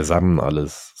eng beisammen,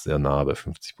 alles sehr nah bei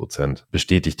 50%.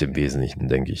 Bestätigt im Wesentlichen,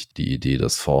 denke ich, die Idee,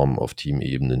 dass Form auf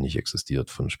Teamebene nicht existiert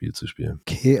von Spiel zu Spiel.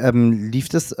 Okay, lief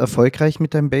das erfolgreich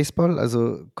mit deinem Baseball?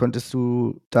 Also konntest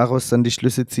du daraus dann die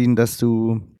Schlüsse ziehen, dass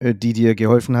die dir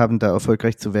geholfen haben, da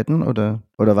erfolgreich zu wetten? Oder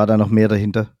war da noch mehr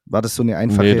dahinter? War das so eine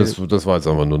einfache... Nee, das war jetzt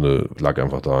einfach lag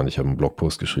einfach daran. Ich habe einen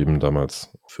Blogpost geschrieben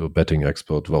damals für Betting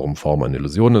Expert, warum Form eine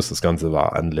Illusion ist. Das Ganze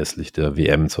war anlässlich der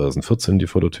WM 2014, die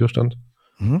vor der Tür stand.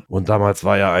 Und damals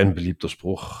war ja ein beliebter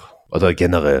Spruch, oder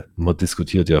generell, man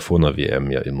diskutiert ja vor einer WM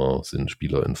ja immer, sind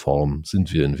Spieler in Form,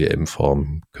 sind wir in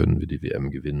WM-Form, können wir die WM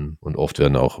gewinnen? Und oft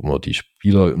werden auch immer die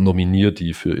Spieler nominiert,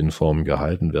 die für in Form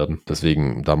gehalten werden.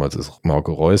 Deswegen, damals ist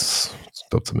Marco Reus, ich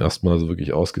glaube, zum ersten Mal so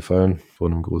wirklich ausgefallen vor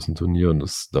einem großen Turnier und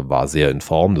da war sehr in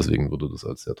Form, deswegen wurde das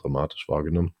als sehr dramatisch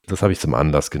wahrgenommen. Das habe ich zum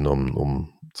Anlass genommen,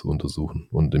 um zu untersuchen.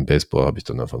 Und im Baseball habe ich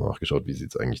dann einfach nachgeschaut, wie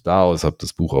sieht es eigentlich da aus, habe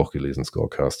das Buch auch gelesen,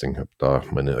 Scorecasting, habe da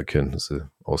meine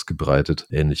Erkenntnisse ausgebreitet,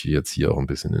 ähnlich wie jetzt hier auch ein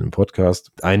bisschen in dem Podcast.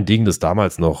 Ein Ding, das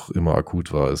damals noch immer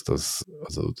akut war, ist, das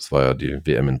war ja die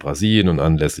WM in Brasilien und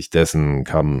anlässlich dessen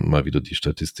kam mal wieder die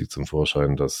Statistik zum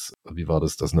Vorschein, dass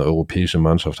eine europäische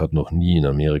Mannschaft hat noch nie in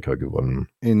Amerika gewonnen.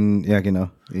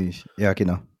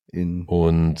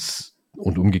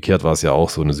 Und umgekehrt war es ja auch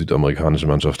so, eine südamerikanische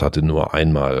Mannschaft hatte nur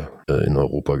einmal in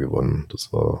Europa gewonnen.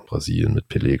 Das war Brasilien mit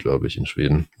Pelé, glaube ich, in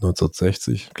Schweden.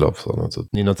 1960, ich glaube es war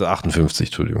 1958,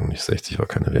 Entschuldigung, nicht 60, war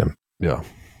keine WM. Ja,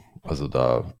 also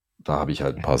da habe ich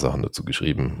halt ein paar Sachen dazu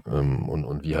geschrieben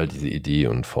und wie halt diese Idee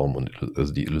und Form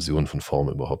also die Illusion von Form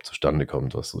überhaupt zustande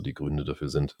kommt, was so die Gründe dafür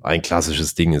sind. Ein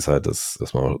klassisches Ding ist halt, dass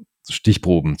man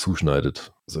Stichproben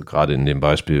zuschneidet. Also gerade in dem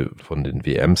Beispiel von den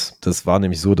WMs. Das war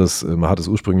nämlich so, dass man hat es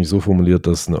ursprünglich so formuliert,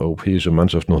 dass eine europäische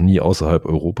Mannschaft noch nie außerhalb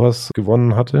Europas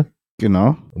gewonnen hatte.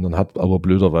 Genau. Und dann hat aber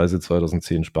blöderweise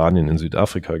 2010 Spanien in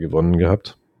Südafrika gewonnen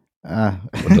gehabt. Ah.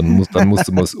 Und dann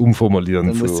musste man es umformulieren.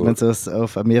 Dann musste man es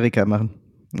auf Amerika machen.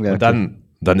 Ja, und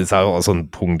dann ist auch so ein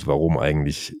Punkt,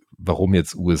 warum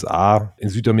jetzt USA, in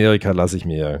Südamerika lasse ich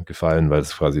mir ja gefallen, weil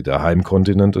es quasi der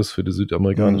Heimkontinent ist für die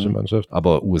südamerikanische Mannschaft.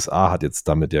 Aber USA hat jetzt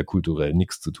damit ja kulturell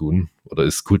nichts zu tun oder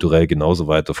ist kulturell genauso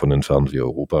weit davon entfernt wie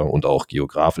Europa und auch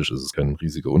geografisch ist es kein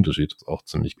riesiger Unterschied, ist auch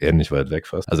ziemlich ähnlich weit weg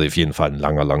fast. Also auf jeden Fall ein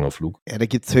langer Flug. Ja, da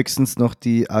gibt es höchstens noch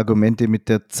die Argumente mit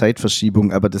der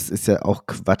Zeitverschiebung, aber das ist ja auch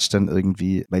Quatsch dann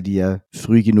irgendwie, weil die ja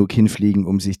früh genug hinfliegen,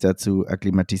 um sich da zu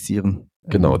akklimatisieren.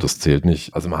 Genau, das zählt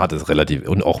nicht. Also man hat es relativ,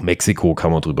 und auch Mexiko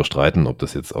kann man drüber streiten, ob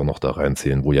das jetzt auch noch da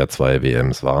reinzählen, wo ja 2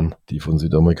 WMs waren, die von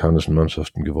südamerikanischen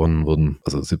Mannschaften gewonnen wurden.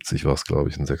 Also 70 war es, glaube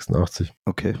ich, in 86.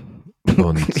 Okay.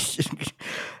 Und ich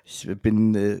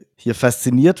bin hier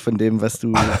fasziniert von dem, was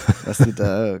du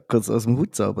da kurz aus dem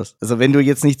Hut zauberst. Also wenn du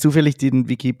jetzt nicht zufällig den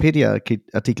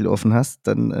Wikipedia-Artikel offen hast,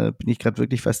 dann bin ich gerade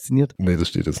wirklich fasziniert. Nee, das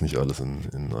steht jetzt nicht alles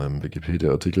in einem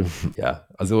Wikipedia-Artikel. Ja,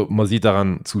 also man sieht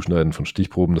daran Zuschneiden von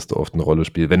Stichproben, dass da oft eine Rolle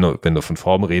spielt. Wenn du von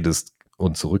Form redest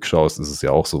und zurückschaust, ist es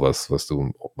ja auch sowas,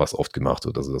 was oft gemacht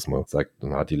wird. Also dass man sagt,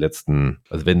 man hat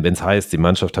also wenn es heißt, die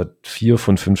Mannschaft hat 4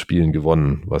 von 5 Spielen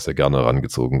gewonnen, was ja gerne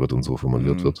herangezogen wird und so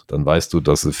formuliert wird, dann weißt du,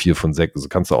 dass sie 4 von 6, also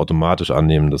kannst du automatisch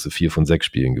annehmen, dass sie 4 von 6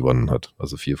 Spielen gewonnen hat.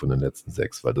 Also 4 von den letzten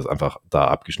 6, weil das einfach da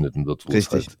abgeschnitten wird, wo es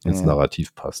halt ins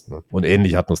Narrativ passt. Ne? Und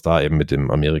ähnlich hat man es da eben mit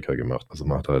dem Amerika gemacht. Also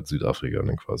man hat halt Südafrika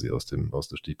dann quasi aus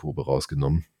der Stichprobe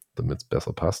rausgenommen, damit es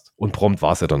besser passt. Und prompt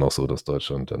war es ja dann auch so, dass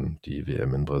Deutschland dann die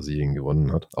WM in Brasilien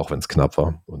gewonnen hat, auch wenn es knapp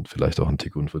war und vielleicht auch ein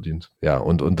Tick unverdient. Ja,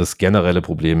 und das generelle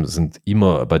Problem sind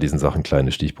immer bei diesen Sachen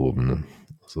kleine Stichproben. Ne?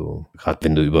 So, gerade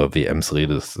wenn du über WMs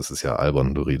redest, das ist ja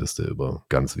albern, du redest ja über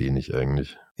ganz wenig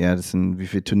eigentlich. Ja, wie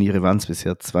viele Turniere waren es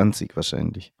bisher? 20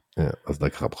 wahrscheinlich. Ja, also da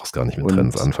brauchst du gar nicht mit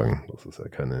Trends anfangen. Das ist ja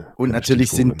keine. Und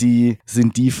natürlich sind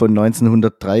die von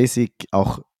 1930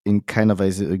 auch in keiner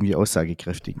Weise irgendwie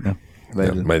aussagekräftig, ne?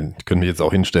 Können wir jetzt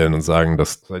auch hinstellen und sagen,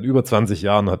 dass seit über 20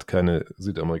 Jahren hat keine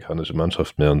südamerikanische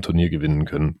Mannschaft mehr ein Turnier gewinnen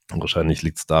können. Und wahrscheinlich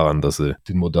liegt es daran, dass sie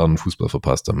den modernen Fußball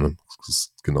verpasst haben. Ne? Das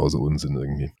ist genauso Unsinn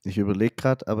irgendwie. Ich überlege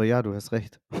gerade, aber ja, du hast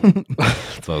recht.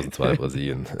 2002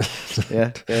 Brasilien.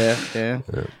 Ja.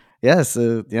 Ja, ist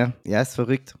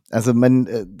verrückt. Also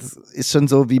das ist schon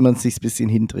so, wie man es sich ein bisschen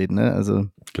hindreht, ne? Also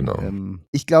genau.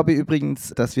 Ich glaube übrigens,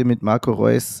 dass wir mit Marco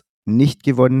Reus nicht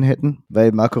gewonnen hätten,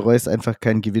 weil Marco Reus einfach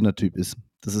kein Gewinnertyp ist.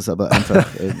 Das ist aber einfach.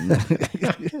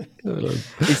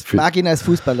 Ich mag ihn als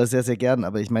Fußballer sehr, sehr gern,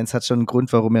 aber ich meine, es hat schon einen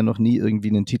Grund, warum er noch nie irgendwie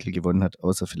einen Titel gewonnen hat,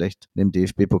 außer vielleicht einem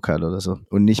DFB-Pokal oder so.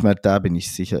 Und nicht mal da bin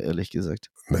ich sicher, ehrlich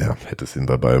gesagt. Naja, hätte es ihn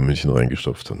bei Bayern München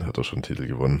reingestopft, dann hätte er schon einen Titel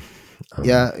gewonnen.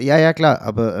 Ja, klar,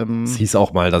 aber es hieß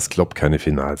auch mal, dass Klopp keine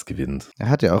Finals gewinnt. Er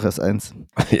hat ja auch erst eins.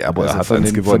 Ja, aber er hat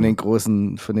eins gewonnen.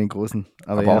 Von den Großen.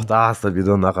 Aber auch da hast du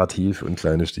wieder Narrativ und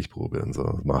kleine Stichprobe und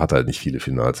so. Man hat halt nicht viele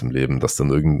Finals im Leben, dass dann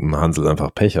irgendein Hansel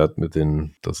einfach Pech hat mit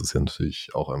denen, das ist ja natürlich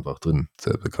auch einfach drin.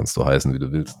 Selber kannst du heißen, wie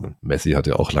du willst. Ne? Messi hat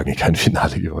ja auch lange kein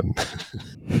Finale gewonnen.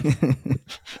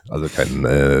 Also kein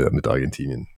mit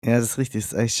Argentinien. Ja, das ist richtig.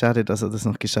 Es ist eigentlich schade, dass er das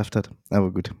noch geschafft hat.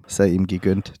 Aber gut, sei ihm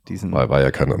gegönnt. War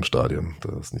ja keiner im Stadion.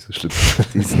 Das ist nicht so schlimm.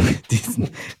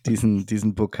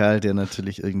 diesen Pokal, der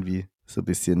natürlich irgendwie so ein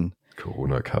bisschen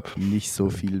Corona Cup nicht so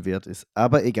viel wert ist.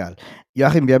 Aber egal.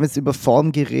 Joachim, wir haben jetzt über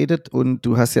Form geredet und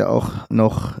du hast ja auch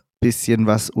noch ein bisschen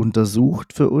was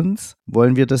untersucht für uns.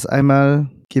 Wollen wir das einmal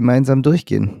gemeinsam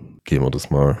durchgehen? Gehen wir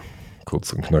das mal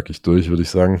kurz und knackig durch, würde ich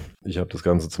sagen. Ich habe das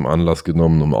Ganze zum Anlass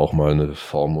genommen, um auch mal eine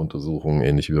Formuntersuchung,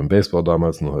 ähnlich wie beim Baseball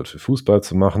damals, nur halt für Fußball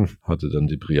zu machen. Hatte dann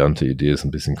die brillante Idee, es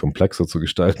ein bisschen komplexer zu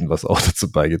gestalten, was auch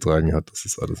dazu beigetragen hat, dass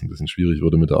es alles ein bisschen schwierig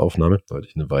wurde mit der Aufnahme, weil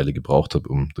ich eine Weile gebraucht habe,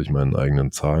 um durch meinen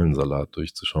eigenen Zahlensalat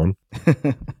durchzuschauen.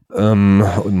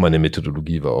 Und meine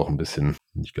Methodologie war auch ein bisschen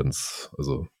nicht ganz,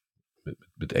 also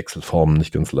mit Excel-Formen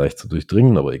nicht ganz leicht zu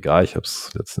durchdringen, aber egal, ich habe es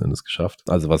letzten Endes geschafft.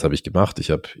 Also was habe ich gemacht? Ich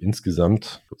habe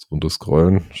insgesamt, kurz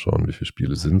runterscrollen, schauen, wie viele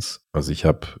Spiele sind es. Also ich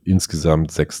habe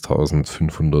insgesamt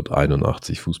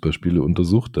 6.581 Fußballspiele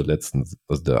untersucht,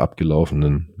 der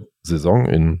abgelaufenen Saison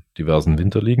in diversen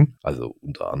Winterligen. Also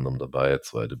unter anderem dabei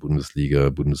zweite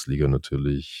Bundesliga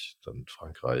natürlich, dann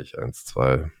Frankreich 1,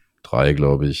 2, 3,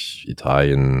 glaube ich,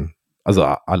 Italien. Also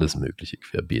alles mögliche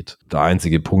querbeet. Der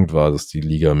einzige Punkt war, dass die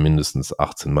Liga mindestens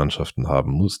 18 Mannschaften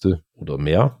haben musste oder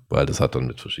mehr, weil das hat dann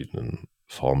mit verschiedenen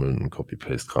Formeln und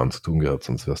Copy-Paste-Kram zu tun gehabt,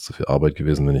 sonst wäre es zu viel Arbeit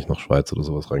gewesen, wenn ich noch Schweiz oder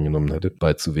sowas reingenommen hätte.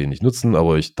 Bei zu wenig Nutzen,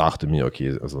 aber ich dachte mir,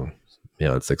 okay, also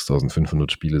mehr als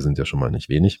 6.500 Spiele sind ja schon mal nicht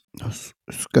wenig. Das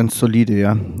ist ganz solide,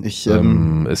 ja.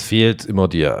 Es fehlt immer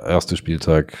der erste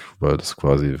Spieltag, weil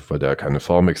der keine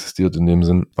Form existiert in dem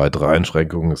Sinn. Weitere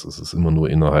Einschränkungen, es ist immer nur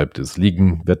innerhalb des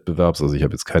Ligenwettbewerbs. Also ich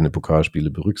habe jetzt keine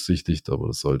Pokalspiele berücksichtigt, aber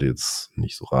das sollte jetzt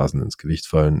nicht so rasend ins Gewicht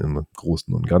fallen im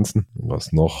Großen und Ganzen.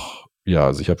 Was noch? Ja,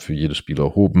 also ich habe für jedes Spiel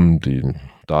erhoben, die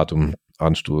Datum,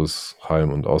 Anstoß,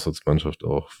 Heim- und Auswärtsmannschaft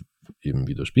auch eben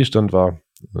wie der Spielstand war.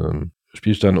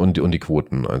 Spielstand und die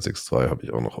Quoten 1,62 habe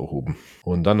ich auch noch erhoben.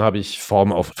 Und dann habe ich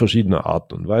Formen auf verschiedene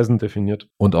Arten und Weisen definiert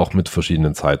und auch mit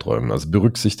verschiedenen Zeiträumen. Also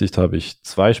berücksichtigt habe ich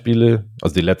 2 Spiele,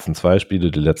 also die letzten 2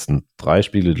 Spiele, die letzten 3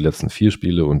 Spiele, die letzten 4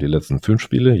 Spiele und die letzten 5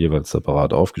 Spiele, jeweils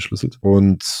separat aufgeschlüsselt.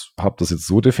 Und habe das jetzt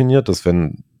so definiert, dass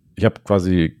ich habe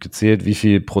quasi gezählt, wie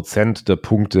viel Prozent der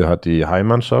Punkte hat die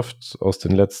Heimmannschaft aus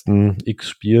den letzten X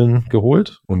Spielen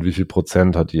geholt und wie viel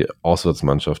Prozent hat die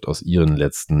Auswärtsmannschaft aus ihren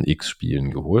letzten X Spielen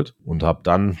geholt und habe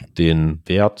dann den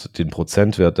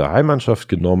Prozentwert der Heimmannschaft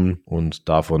genommen und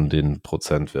davon den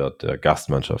Prozentwert der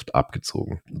Gastmannschaft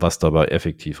abgezogen. Was dabei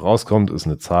effektiv rauskommt, ist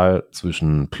eine Zahl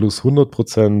zwischen plus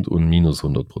 100% und minus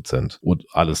 100% und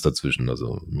alles dazwischen,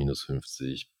 also minus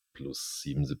 50, plus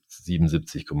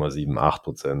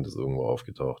 77,78% ist irgendwo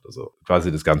aufgetaucht. Also quasi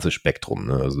das ganze Spektrum.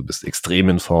 Ne? Also du bist extrem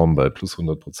in Form bei plus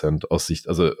 100%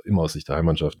 immer aus Sicht der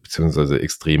Heimmannschaft, beziehungsweise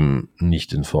extrem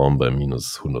nicht in Form bei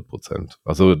minus 100%.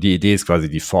 Also die Idee ist quasi,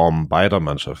 die Form beider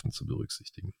Mannschaften zu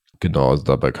berücksichtigen. Genau, also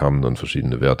dabei kamen dann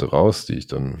verschiedene Werte raus, die ich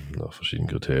dann nach verschiedenen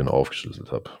Kriterien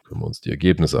aufgeschlüsselt habe. Können wir uns die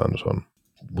Ergebnisse anschauen.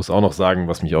 Ich muss auch noch sagen,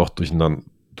 was mich auch durcheinander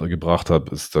gebracht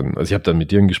habe, ist dann, also ich habe dann mit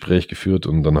dir ein Gespräch geführt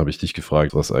und dann habe ich dich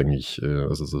gefragt, was eigentlich,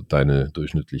 also so deine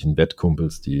durchschnittlichen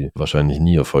Wettkumpels, die wahrscheinlich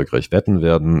nie erfolgreich wetten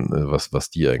werden, was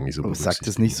die eigentlich so berücksichtigen. Sag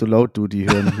das nicht so laut, die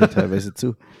hören hier teilweise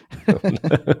zu.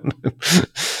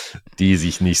 die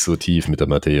sich nicht so tief mit der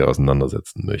Materie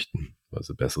auseinandersetzen möchten, weil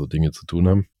sie bessere Dinge zu tun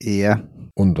haben. Ja.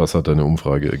 Und was hat deine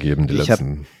Umfrage ergeben?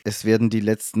 Es werden die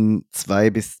letzten 2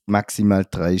 bis maximal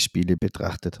 3 Spiele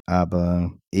betrachtet,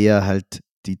 aber eher halt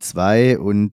die 2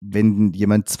 und wenn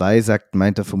jemand 2 sagt,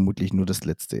 meint er vermutlich nur das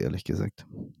letzte, ehrlich gesagt.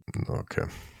 Okay.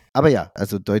 Aber ja,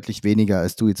 also deutlich weniger,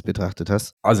 als du jetzt betrachtet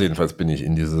hast. Also jedenfalls bin ich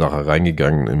in diese Sache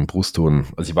reingegangen im Brustton.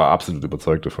 Also ich war absolut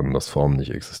überzeugt davon, dass Form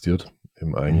nicht existiert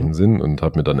im eigentlichen Sinn und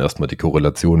habe mir dann erstmal die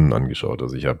Korrelationen angeschaut.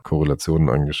 Also ich habe Korrelationen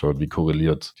angeschaut, wie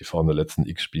korreliert die Form der letzten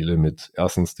X-Spiele mit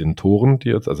erstens den Toren,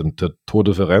 also mit der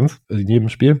Tordifferenz in jedem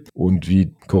Spiel und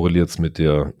wie korreliert es mit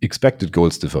der Expected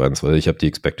Goals Differenz, weil ich habe die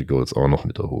Expected Goals auch noch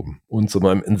mit erhoben. Und zu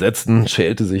meinem Entsetzen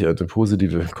schälte sich eine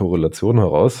positive Korrelation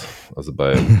heraus. Also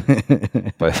bei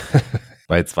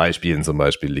 2 Spielen zum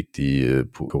Beispiel liegt die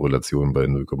Korrelation bei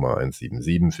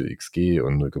 0,177 für XG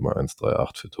und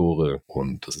 0,138 für Tore.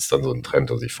 Und das ist dann so ein Trend,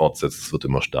 der sich fortsetzt. Es wird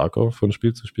immer stärker von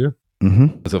Spiel zu Spiel.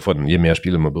 Also von je mehr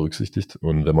Spiele man berücksichtigt.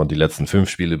 Und wenn man die letzten 5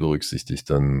 Spiele berücksichtigt,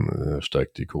 dann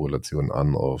steigt die Korrelation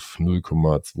an auf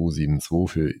 0,272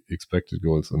 für Expected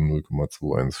Goals und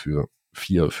 0,21 für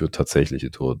 4 für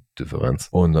tatsächliche Tordifferenz.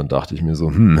 Und dann dachte ich mir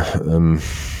so,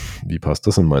 wie passt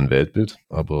das in mein Weltbild?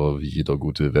 Aber wie jeder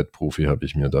gute Wettprofi habe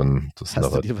ich mir dann Hast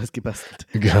du dir was gebastelt?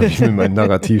 Habe ich mir mein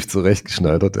Narrativ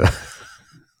zurechtgeschneidert. Ja.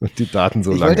 Und die Daten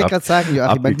so lange Ich wollte gerade sagen,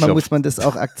 Joachim, manchmal muss man das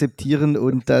auch akzeptieren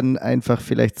und dann einfach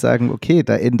vielleicht sagen, okay,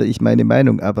 da ändere ich meine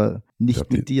Meinung, aber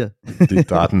nicht mit dir. Die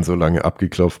Daten so lange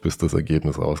abgeklopft, bis das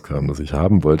Ergebnis rauskam, das ich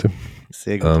haben wollte.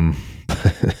 Sehr gut.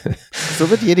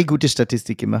 So wird jede gute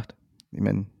Statistik gemacht. Ich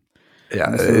meine, ja,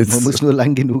 man muss nur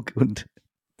lang genug und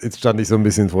jetzt stand ich so ein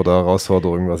bisschen vor der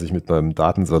Herausforderung, was ich mit meinem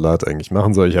Datensalat eigentlich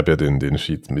machen soll. Ich habe ja den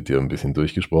Sheet mit dir ein bisschen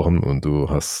durchgesprochen und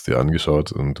du hast dir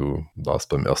angeschaut und du warst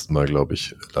beim ersten Mal, glaube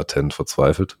ich, latent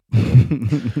verzweifelt.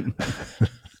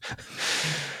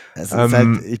 Also ist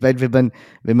halt, ich meine,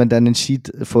 wenn man dann einen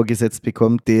Sheet vorgesetzt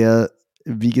bekommt, der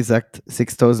wie gesagt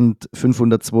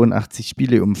 6.582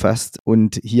 Spiele umfasst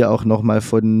und hier auch nochmal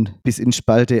von bis in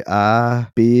Spalte A,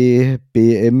 B,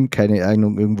 BM, keine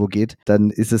Ahnung, irgendwo geht, dann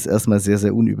ist es erstmal sehr,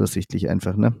 sehr unübersichtlich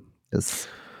einfach, ne?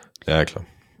 Ja, klar.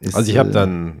 Also ich habe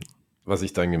dann, was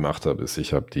ich dann gemacht habe, ist,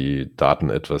 ich habe die Daten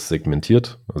etwas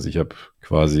segmentiert. Also ich habe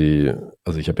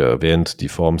ja erwähnt, die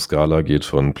Formskala geht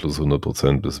von plus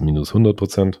 100% bis minus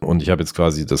 100% und ich habe jetzt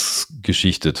quasi das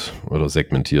geschichtet oder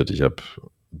segmentiert. Ich habe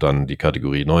dann die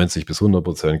Kategorie 90 bis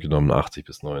 100% genommen, 80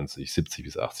 bis 90, 70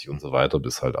 bis 80 und so weiter,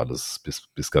 bis halt alles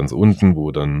bis ganz unten,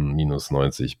 wo dann minus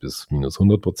 90 bis minus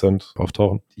 100%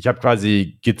 auftauchen. Ich habe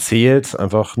quasi gezählt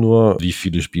einfach nur, wie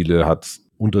viele Spiele hat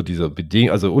unter dieser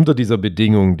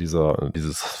Bedingung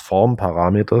dieses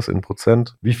Formparameters in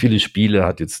Prozent, wie viele Spiele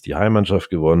hat jetzt die Heimmannschaft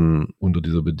gewonnen unter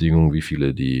dieser Bedingung, wie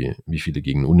viele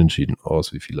gegen Unentschieden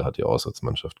aus, wie viele hat die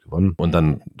Auswärtsmannschaft gewonnen. Und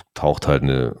dann taucht halt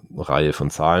eine Reihe von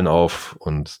Zahlen auf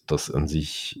und das an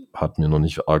sich hat mir noch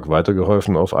nicht arg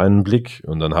weitergeholfen auf einen Blick.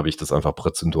 Und dann habe ich das einfach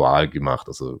prozentual gemacht,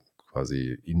 also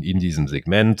quasi in diesem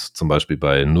Segment, zum Beispiel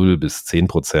bei 0 bis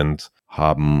 10%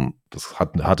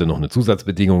 hatte noch eine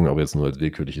Zusatzbedingung, aber jetzt nur als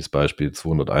willkürliches Beispiel,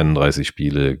 231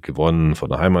 Spiele gewonnen von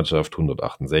der Heimmannschaft,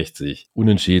 168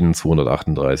 unentschieden,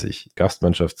 238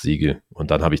 Gastmannschaftssiege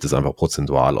und dann habe ich das einfach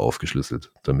prozentual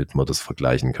aufgeschlüsselt, damit man das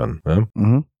vergleichen kann. Ja?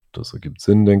 Das ergibt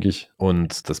Sinn, denke ich.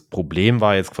 Und das Problem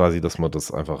war jetzt quasi, dass man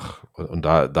das einfach, und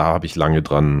da habe ich lange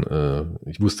dran,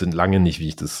 ich wusste lange nicht, wie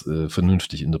ich das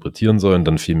vernünftig interpretieren soll. Und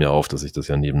dann fiel mir auf, dass ich das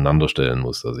ja nebeneinander stellen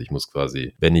muss. Also ich muss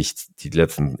quasi, wenn ich die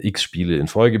letzten X Spiele in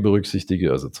Folge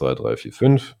berücksichtige, also 2, 3, 4,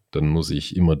 5, dann muss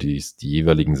ich immer die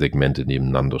jeweiligen Segmente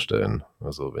nebeneinander stellen.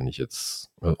 Also wenn ich jetzt,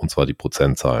 und zwar die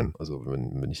Prozentzahlen. Also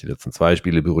wenn ich die letzten 2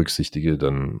 Spiele berücksichtige,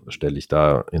 dann stelle ich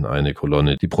da in eine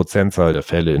Kolonne die Prozentzahl der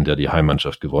Fälle, in der die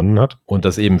Heimmannschaft gewonnen hat. Und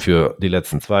das eben für die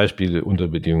letzten 2 Spiele unter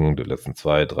Bedingungen der letzten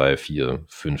 2, 3, 4,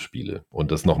 5 Spiele.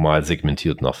 Und das nochmal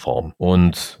segmentiert nach Form.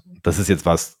 Und das ist jetzt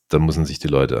was, da müssen sich die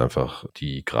Leute einfach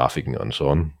die Grafiken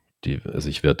anschauen. Also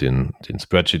ich werde den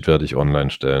Spreadsheet werde ich online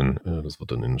stellen. Das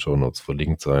wird dann in den Shownotes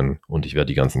verlinkt sein. Und ich werde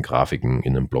die ganzen Grafiken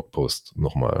in einem Blogpost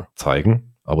nochmal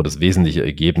zeigen. Aber das wesentliche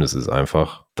Ergebnis ist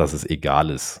einfach, dass es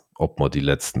egal ist, ob man die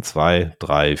letzten 2,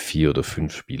 3, 4 oder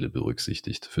 5 Spiele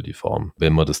berücksichtigt für die Form.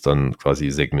 Wenn man das dann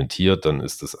quasi segmentiert, dann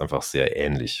ist das einfach sehr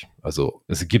ähnlich. Also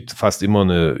es gibt fast immer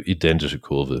eine identische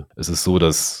Kurve. Es ist so,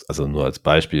 dass, also nur als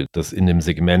Beispiel, dass in dem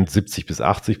Segment 70 bis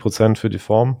 80% für die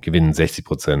Form gewinnen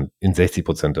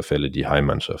 60% der Fälle die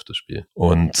Heimmannschaft das Spiel.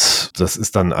 Und das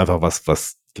ist dann einfach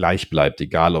was gleich bleibt,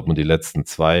 egal ob man die letzten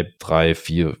 2, 3,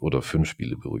 4 oder 5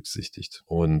 Spiele berücksichtigt.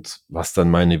 Und was dann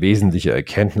meine wesentliche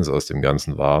Erkenntnis aus dem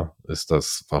Ganzen war, ist,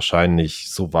 dass wahrscheinlich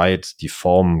soweit die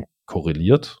Form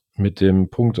korreliert mit dem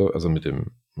Punkt, also mit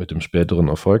mit dem späteren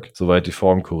Erfolg. Soweit die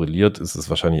Form korreliert, ist es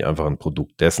wahrscheinlich einfach ein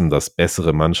Produkt dessen, dass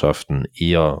bessere Mannschaften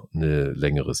eher eine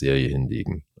längere Serie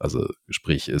hinlegen. Also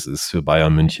sprich, es ist für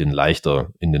Bayern München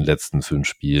leichter, in den letzten 5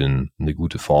 Spielen eine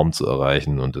gute Form zu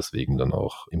erreichen und deswegen dann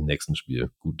auch im nächsten Spiel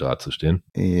gut dazustehen.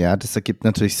 Ja, das ergibt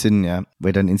natürlich Sinn, ja,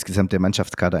 weil dann insgesamt der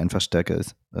Mannschaftskader einfach stärker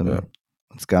ist. Ja.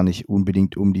 Es gar nicht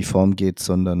unbedingt um die Form geht,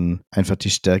 sondern einfach die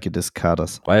Stärke des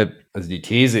Kaders. Weil, also die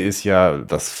These ist ja,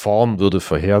 dass Form würde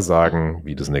vorhersagen,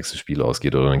 wie das nächste Spiel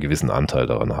ausgeht oder einen gewissen Anteil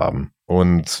daran haben.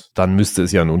 Und dann müsste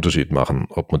es ja einen Unterschied machen,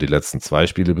 ob man die letzten 2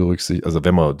 Spiele berücksichtigt, also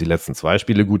wenn man die letzten 2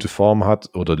 Spiele gute Form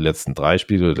hat oder die letzten 3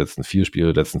 Spiele, oder die letzten 4 Spiele,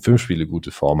 oder die letzten 5 Spiele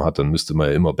gute Form hat, dann müsste man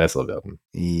ja immer besser werden.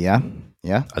 Ja.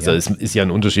 Also es ist ja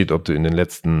ein Unterschied, ob du in den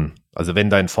letzten, also wenn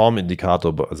dein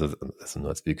Formindikator, also das ist nur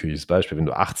als willkürliches Beispiel, wenn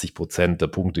du 80% der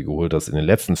Punkte geholt hast in den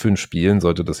letzten 5 Spielen,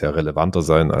 sollte das ja relevanter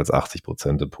sein als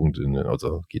 80% der Punkte,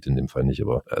 also geht in dem Fall nicht,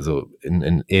 aber also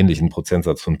in ähnlichen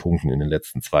Prozentsatz von Punkten in den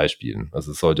letzten 2 Spielen.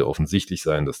 Also es sollte offensichtlich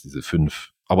sein, dass diese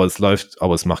 5, aber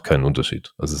es macht keinen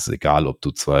Unterschied. Also es ist egal, ob du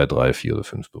 2, 3, 4 oder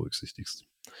 5 berücksichtigst.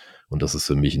 Und das ist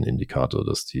für mich ein Indikator,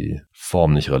 dass die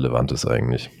Form nicht relevant ist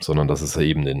eigentlich, sondern dass es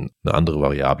eben eine andere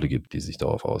Variable gibt, die sich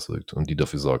darauf auswirkt und die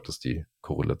dafür sorgt, dass die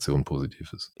Korrelation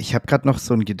positiv ist. Ich habe gerade noch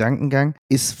so einen Gedankengang.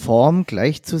 Ist Form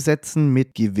gleichzusetzen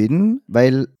mit Gewinn?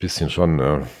 Weil bisschen schon,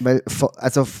 ja. Weil,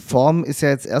 also Form ist ja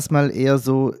jetzt erstmal eher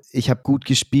so, ich habe gut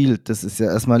gespielt. Das ist ja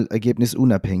erstmal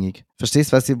ergebnisunabhängig.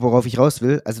 Verstehst du, worauf ich raus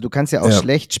will? Also du kannst ja auch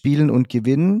schlecht spielen und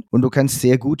gewinnen und du kannst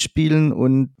sehr gut spielen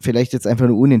und vielleicht jetzt einfach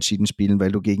nur unentschieden spielen,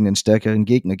 weil du gegen einen stärkeren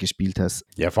Gegner gespielt hast.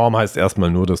 Ja, Form heißt erstmal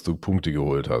nur, dass du Punkte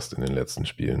geholt hast in den letzten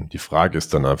Spielen. Die Frage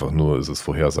ist dann einfach nur, ist es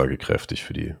vorhersagekräftig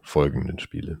für die folgenden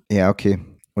Spiele? Ja, okay.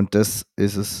 Und das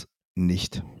ist es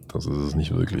nicht. Das ist es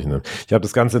nicht wirklich. Ne? Ich habe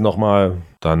das Ganze nochmal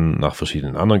dann nach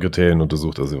verschiedenen anderen Kriterien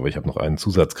untersucht. Also ich habe noch ein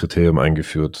Zusatzkriterium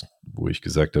eingeführt, wo ich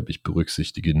gesagt habe, ich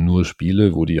berücksichtige nur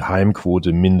Spiele, wo die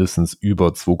Heimquote mindestens über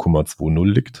 2,20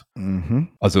 liegt. Mhm.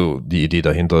 Also die Idee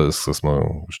dahinter ist, dass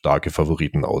man starke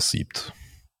Favoriten aussiebt.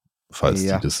 Falls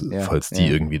die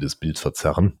irgendwie das Bild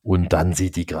verzerren. Und dann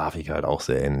sieht die Grafik halt auch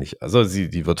sehr ähnlich. Also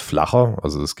die wird flacher,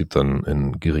 also es gibt dann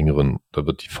einen geringeren, da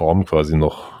wird die Form quasi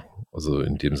noch, also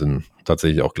in dem Sinn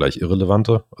tatsächlich auch gleich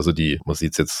irrelevanter. Also man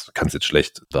sieht es jetzt, kann es jetzt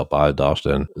schlecht verbal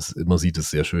darstellen. Man sieht es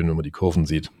sehr schön, wenn man die Kurven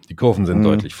sieht. Die Kurven sind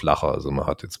deutlich flacher. Also man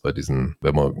hat jetzt bei diesen,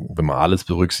 wenn man alles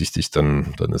berücksichtigt,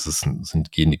 dann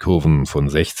gehen die Kurven von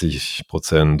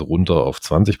 60% runter auf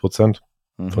 20%.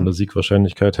 Von der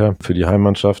Siegwahrscheinlichkeit her für die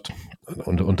Heimmannschaft.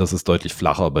 Und das ist deutlich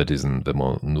flacher bei diesen, wenn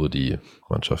man nur die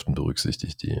Mannschaften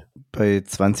berücksichtigt, die bei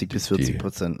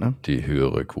 20-40%, ne? Die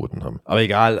höhere Quoten haben. Aber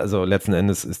egal, also letzten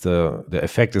Endes ist der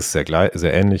Effekt ist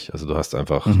sehr ähnlich. Also du hast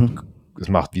einfach, es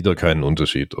macht wieder keinen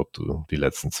Unterschied, ob du die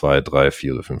letzten 2, 3,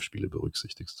 4 oder 5 Spiele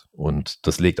berücksichtigst. Und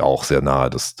das legt auch sehr nahe,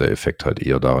 dass der Effekt halt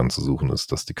eher daran zu suchen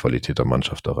ist, dass die Qualität der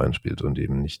Mannschaft da reinspielt und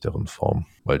eben nicht deren Form.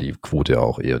 Weil die Quote ja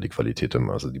auch eher die Qualität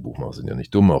also die Buchmacher sind ja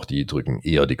nicht dumm, auch die drücken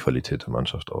eher die Qualität der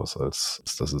Mannschaft aus, als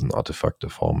dass es ein Artefakt der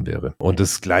Form wäre. Und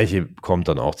das Gleiche kommt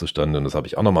dann auch zustande und das habe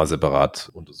ich auch nochmal separat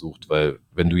untersucht, weil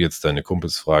wenn du jetzt deine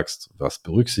Kumpels fragst, was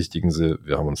berücksichtigen sie,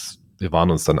 wir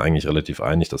waren uns dann eigentlich relativ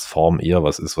einig, dass Form eher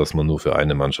was ist, was man nur für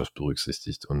eine Mannschaft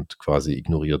berücksichtigt und quasi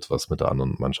ignoriert, was mit der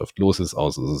anderen Mannschaft los ist,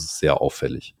 außer es ist sehr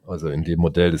auffällig. Also in dem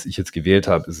Modell, das ich jetzt gewählt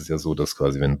habe, ist es ja so, dass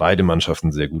quasi, wenn beide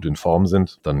Mannschaften sehr gut in Form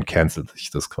sind, dann cancelt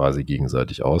sich das quasi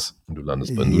gegenseitig aus und du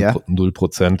landest bei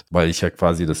 0%, weil ich ja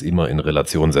quasi das immer in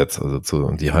Relation setze,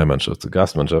 also die Heimmannschaft zur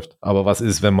Gastmannschaft. Aber was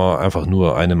ist, wenn man einfach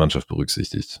nur eine Mannschaft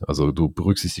berücksichtigt? Also du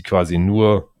berücksichtigst quasi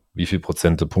nur, wie viel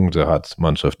Prozent der Punkte hat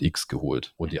Mannschaft X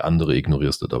geholt und die andere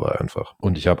ignorierst du dabei einfach.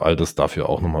 Und ich habe all das dafür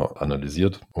auch nochmal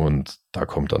analysiert und da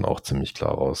kommt dann auch ziemlich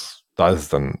klar raus. Da ist es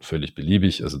dann völlig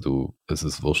beliebig, also es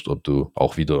ist wurscht, ob du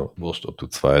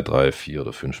 2, 3, 4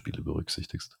 oder 5 Spiele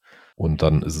berücksichtigst. Und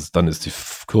dann ist die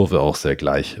Kurve auch sehr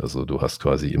gleich. Also du hast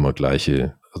quasi immer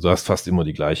du hast fast immer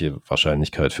die gleiche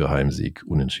Wahrscheinlichkeit für Heimsieg,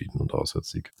 Unentschieden und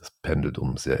Auswärtssieg. Das pendelt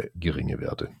um sehr geringe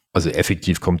Werte. Also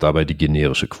effektiv kommt dabei die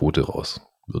generische Quote raus,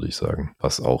 würde ich sagen.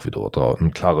 Was auch wieder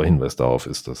ein klarer Hinweis darauf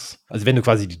ist, also wenn du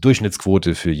quasi die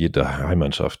Durchschnittsquote für jede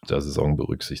Heimmannschaft der Saison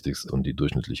berücksichtigst und die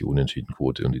durchschnittliche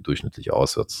Unentschiedenquote und die durchschnittliche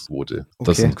Auswärtsquote,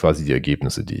 das sind quasi die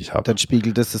Ergebnisse, die ich habe. Dann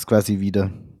spiegelt das quasi wieder.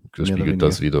 Das spiegelt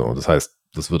das wieder und das heißt,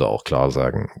 das würde auch klar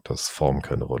sagen, dass Form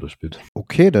keine Rolle spielt.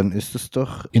 Okay, dann ist es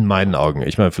doch... In meinen Augen.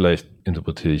 Ich meine, vielleicht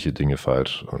interpretiere ich hier Dinge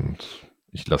falsch und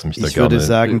ich lasse mich da gerne... Ich würde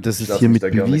sagen, das ist hiermit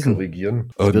bewiesen.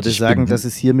 Das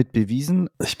ist hiermit bewiesen.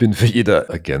 Ich bin für jede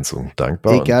Ergänzung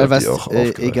dankbar. Egal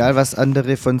was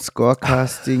andere von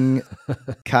Scorecasting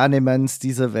Kahnemanns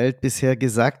dieser Welt bisher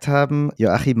gesagt haben,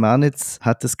 Joachim Marnitz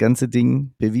hat das ganze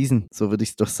Ding bewiesen. So würde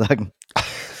ich es doch sagen.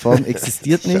 Form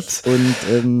existiert nicht.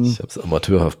 Ich habe es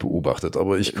amateurhaft beobachtet,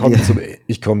 aber ich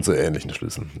komme zu ähnlichen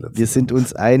Schlüssen. Wir sind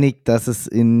uns einig, dass es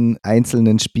in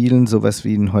einzelnen Spielen sowas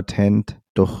wie ein Hot Hand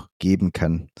doch geben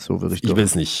kann. So würde ich will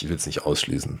es nicht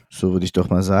ausschließen. So würde ich doch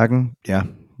mal sagen. Ja,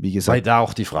 wie gesagt. Weil da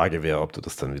auch die Frage wäre, ob du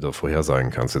das dann wieder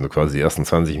vorhersagen kannst, wenn du quasi die ersten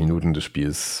 20 Minuten des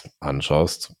Spiels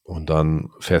anschaust und dann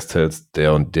festhältst,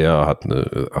 der und der hat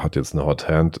jetzt eine Hot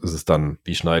Hand, ist es dann,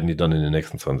 wie schneiden die dann in den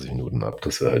nächsten 20 Minuten ab?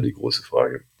 Das wäre halt die große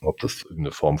Frage, ob das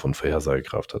irgendeine Form von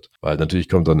Vorhersagekraft hat. Weil natürlich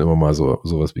kommt dann immer mal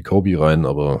sowas wie Kobe rein,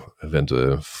 aber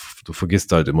eventuell, du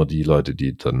vergisst halt immer die Leute,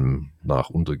 die dann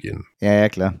nach untergehen. Ja,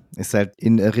 klar. Ist halt,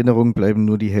 in Erinnerung bleiben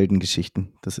nur die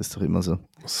Heldengeschichten. Das ist doch immer so.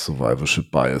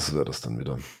 Survivorship Bias wäre das dann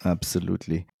wieder.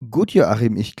 Absolutely. Gut,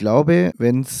 Joachim, ich glaube,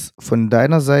 wenn es von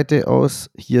deiner Seite aus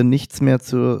hier nichts mehr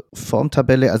zur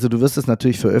Formtabelle, also du wirst es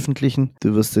natürlich veröffentlichen,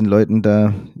 du wirst den Leuten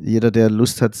da, jeder, der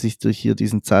Lust hat, sich durch hier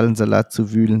diesen Zahlensalat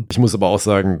zu wühlen. Ich muss aber auch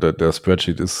sagen, der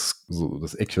Spreadsheet ist so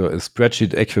das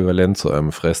Spreadsheet-Äquivalent zu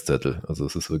einem Fresszettel. Also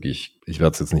es ist wirklich, ich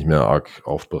werde es jetzt nicht mehr arg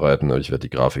aufbereiten, aber ich werde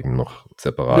die Grafiken noch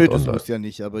separat online. Das muss ja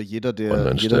nicht, aber jeder,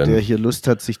 der hier Lust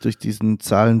hat, sich durch diesen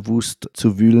Zahlenwust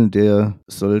zu wühlen, der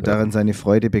soll daran seine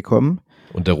Freude bekommen.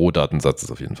 Und der Rohdatensatz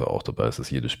ist auf jeden Fall auch dabei. Es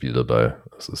ist jedes Spiel dabei,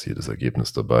 es ist jedes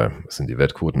Ergebnis dabei, es sind die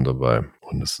Wettquoten dabei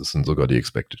und es sind sogar die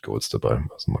Expected Goals dabei.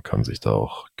 Also man kann sich da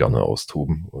auch gerne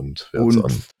austoben und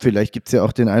vielleicht gibt es ja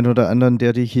auch den einen oder anderen,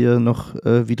 der dich hier noch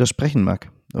widersprechen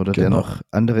mag. Oder der noch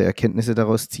andere Erkenntnisse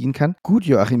daraus ziehen kann. Gut,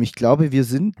 Joachim, ich glaube, wir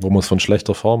sind... Wo wir es von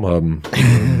schlechter Form haben.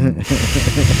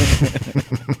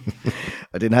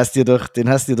 Den hast du dir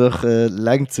doch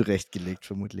lang zurechtgelegt,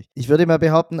 vermutlich. Ich würde mal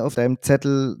behaupten, auf deinem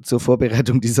Zettel zur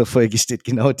Vorbereitung dieser Folge steht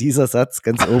genau dieser Satz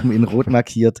ganz oben in Rot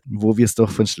markiert. Wo wir es doch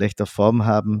von schlechter Form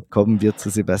haben, kommen wir zu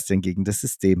Sebastian gegen das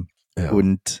System. Ja.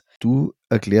 Und du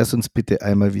erklärst uns bitte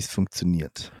einmal, wie es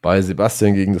funktioniert. Bei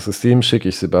Sebastian gegen das System schicke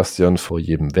ich Sebastian vor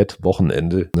jedem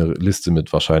Wettwochenende eine Liste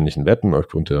mit wahrscheinlichen Wetten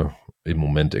aufgrund der im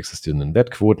Moment existierenden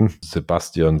Wettquoten.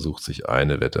 Sebastian sucht sich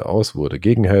eine Wette aus, wo er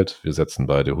dagegen hält. Wir setzen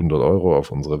beide 100 €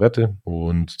 auf unsere Wette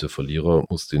und der Verlierer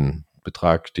muss den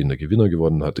Betrag, den der Gewinner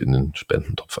gewonnen hat, in den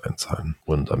Spendentopf einzahlen.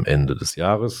 Und am Ende des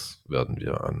Jahres werden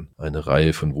wir an eine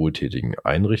Reihe von wohltätigen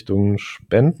Einrichtungen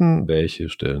spenden. Welche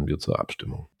stellen wir zur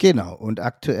Abstimmung? Genau, und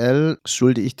aktuell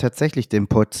schulde ich tatsächlich dem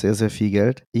Pot sehr, sehr viel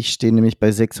Geld. Ich stehe nämlich bei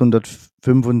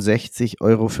 665,85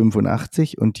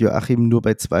 € und Joachim nur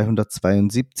bei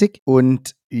 272.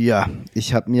 Und ja,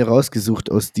 ich habe mir rausgesucht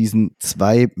aus diesen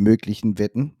 2 möglichen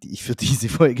Wetten, die ich für diese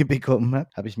Folge bekommen habe,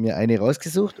 habe ich mir eine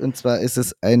rausgesucht. Und zwar ist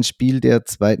es ein Spiel der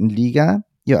 2. Liga.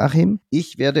 Joachim,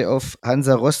 ich werde auf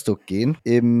Hansa Rostock gehen,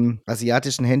 im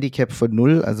asiatischen Handicap von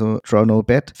 0, also Draw No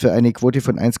Bet, für eine Quote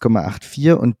von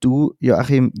 1,84 und du,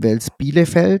 Joachim, wählst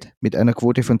Bielefeld mit einer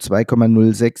Quote von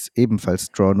 2,06,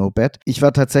 ebenfalls Draw No Bet. Ich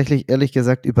war tatsächlich, ehrlich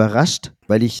gesagt, überrascht,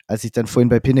 weil als ich dann vorhin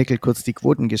bei Pinnacle kurz die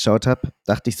Quoten geschaut habe,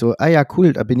 dachte ich so, ja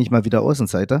cool, da bin ich mal wieder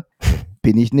Außenseiter.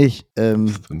 Bin ich nicht.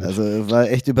 Also war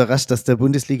echt überrascht, dass der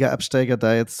Bundesliga-Absteiger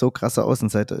da jetzt so krasser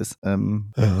Außenseiter ist.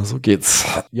 Ja, so geht's.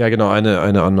 Ja, genau, eine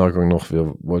Anmerkung noch.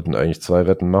 Wir wollten eigentlich 2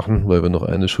 Wetten machen, weil wir noch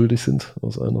eine schuldig sind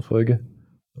aus einer Folge.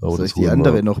 Aber soll ich die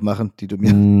andere noch machen, die du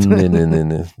mir...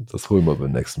 Nee. Das holen wir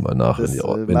beim nächsten Mal nach.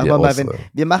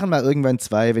 Wir machen mal irgendwann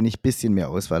 2, wenn ich ein bisschen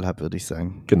mehr Auswahl habe, würde ich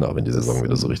sagen. Genau, wenn die Saison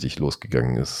wieder so richtig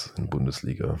losgegangen ist in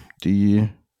Bundesliga. Die,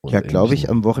 glaube ich,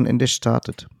 am Wochenende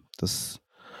startet. Das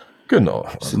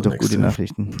sind doch gute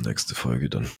Nachrichten. Nächste Folge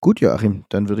dann. Gut, Joachim,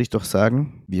 dann würde ich doch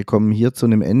sagen, wir kommen hier zu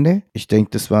einem Ende. Ich denke,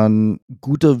 das war ein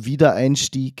guter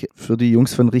Wiedereinstieg für die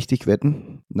Jungs von Richtig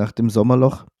Wetten nach dem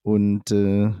Sommerloch. Und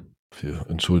wir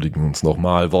entschuldigen uns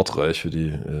nochmal wortreich für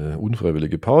die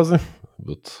unfreiwillige Pause.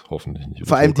 Wird hoffentlich nicht.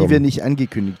 Vor allem, die wir nicht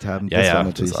angekündigt haben. Das war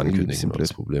natürlich das Ankündigen war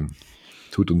das Problem.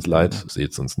 Tut uns leid,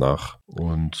 seht es uns nach.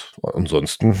 Und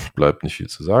ansonsten bleibt nicht viel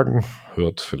zu sagen.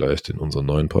 Hört vielleicht in unseren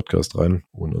neuen Podcast rein.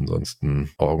 Und ansonsten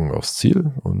Augen aufs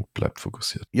Ziel und bleibt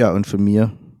fokussiert. Ja, und von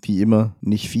mir, wie immer,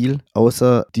 nicht viel.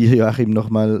 Außer dir, Joachim,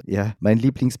 nochmal, mein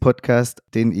Lieblingspodcast,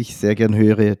 den ich sehr gern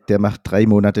höre, der macht 3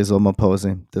 Monate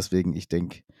Sommerpause. Deswegen, ich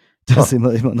denke, da sind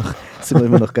wir immer noch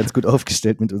ganz gut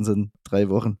aufgestellt mit unseren 3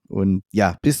 Wochen. Und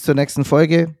ja, bis zur nächsten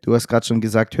Folge. Du hast gerade schon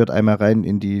gesagt, hört einmal rein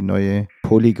in die neue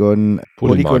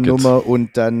Polygon-Nummer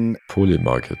und dann...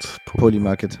 Polymarket,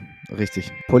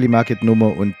 richtig.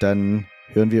 Polymarket-Nummer und dann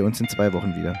hören wir uns in 2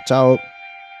 Wochen wieder. Ciao.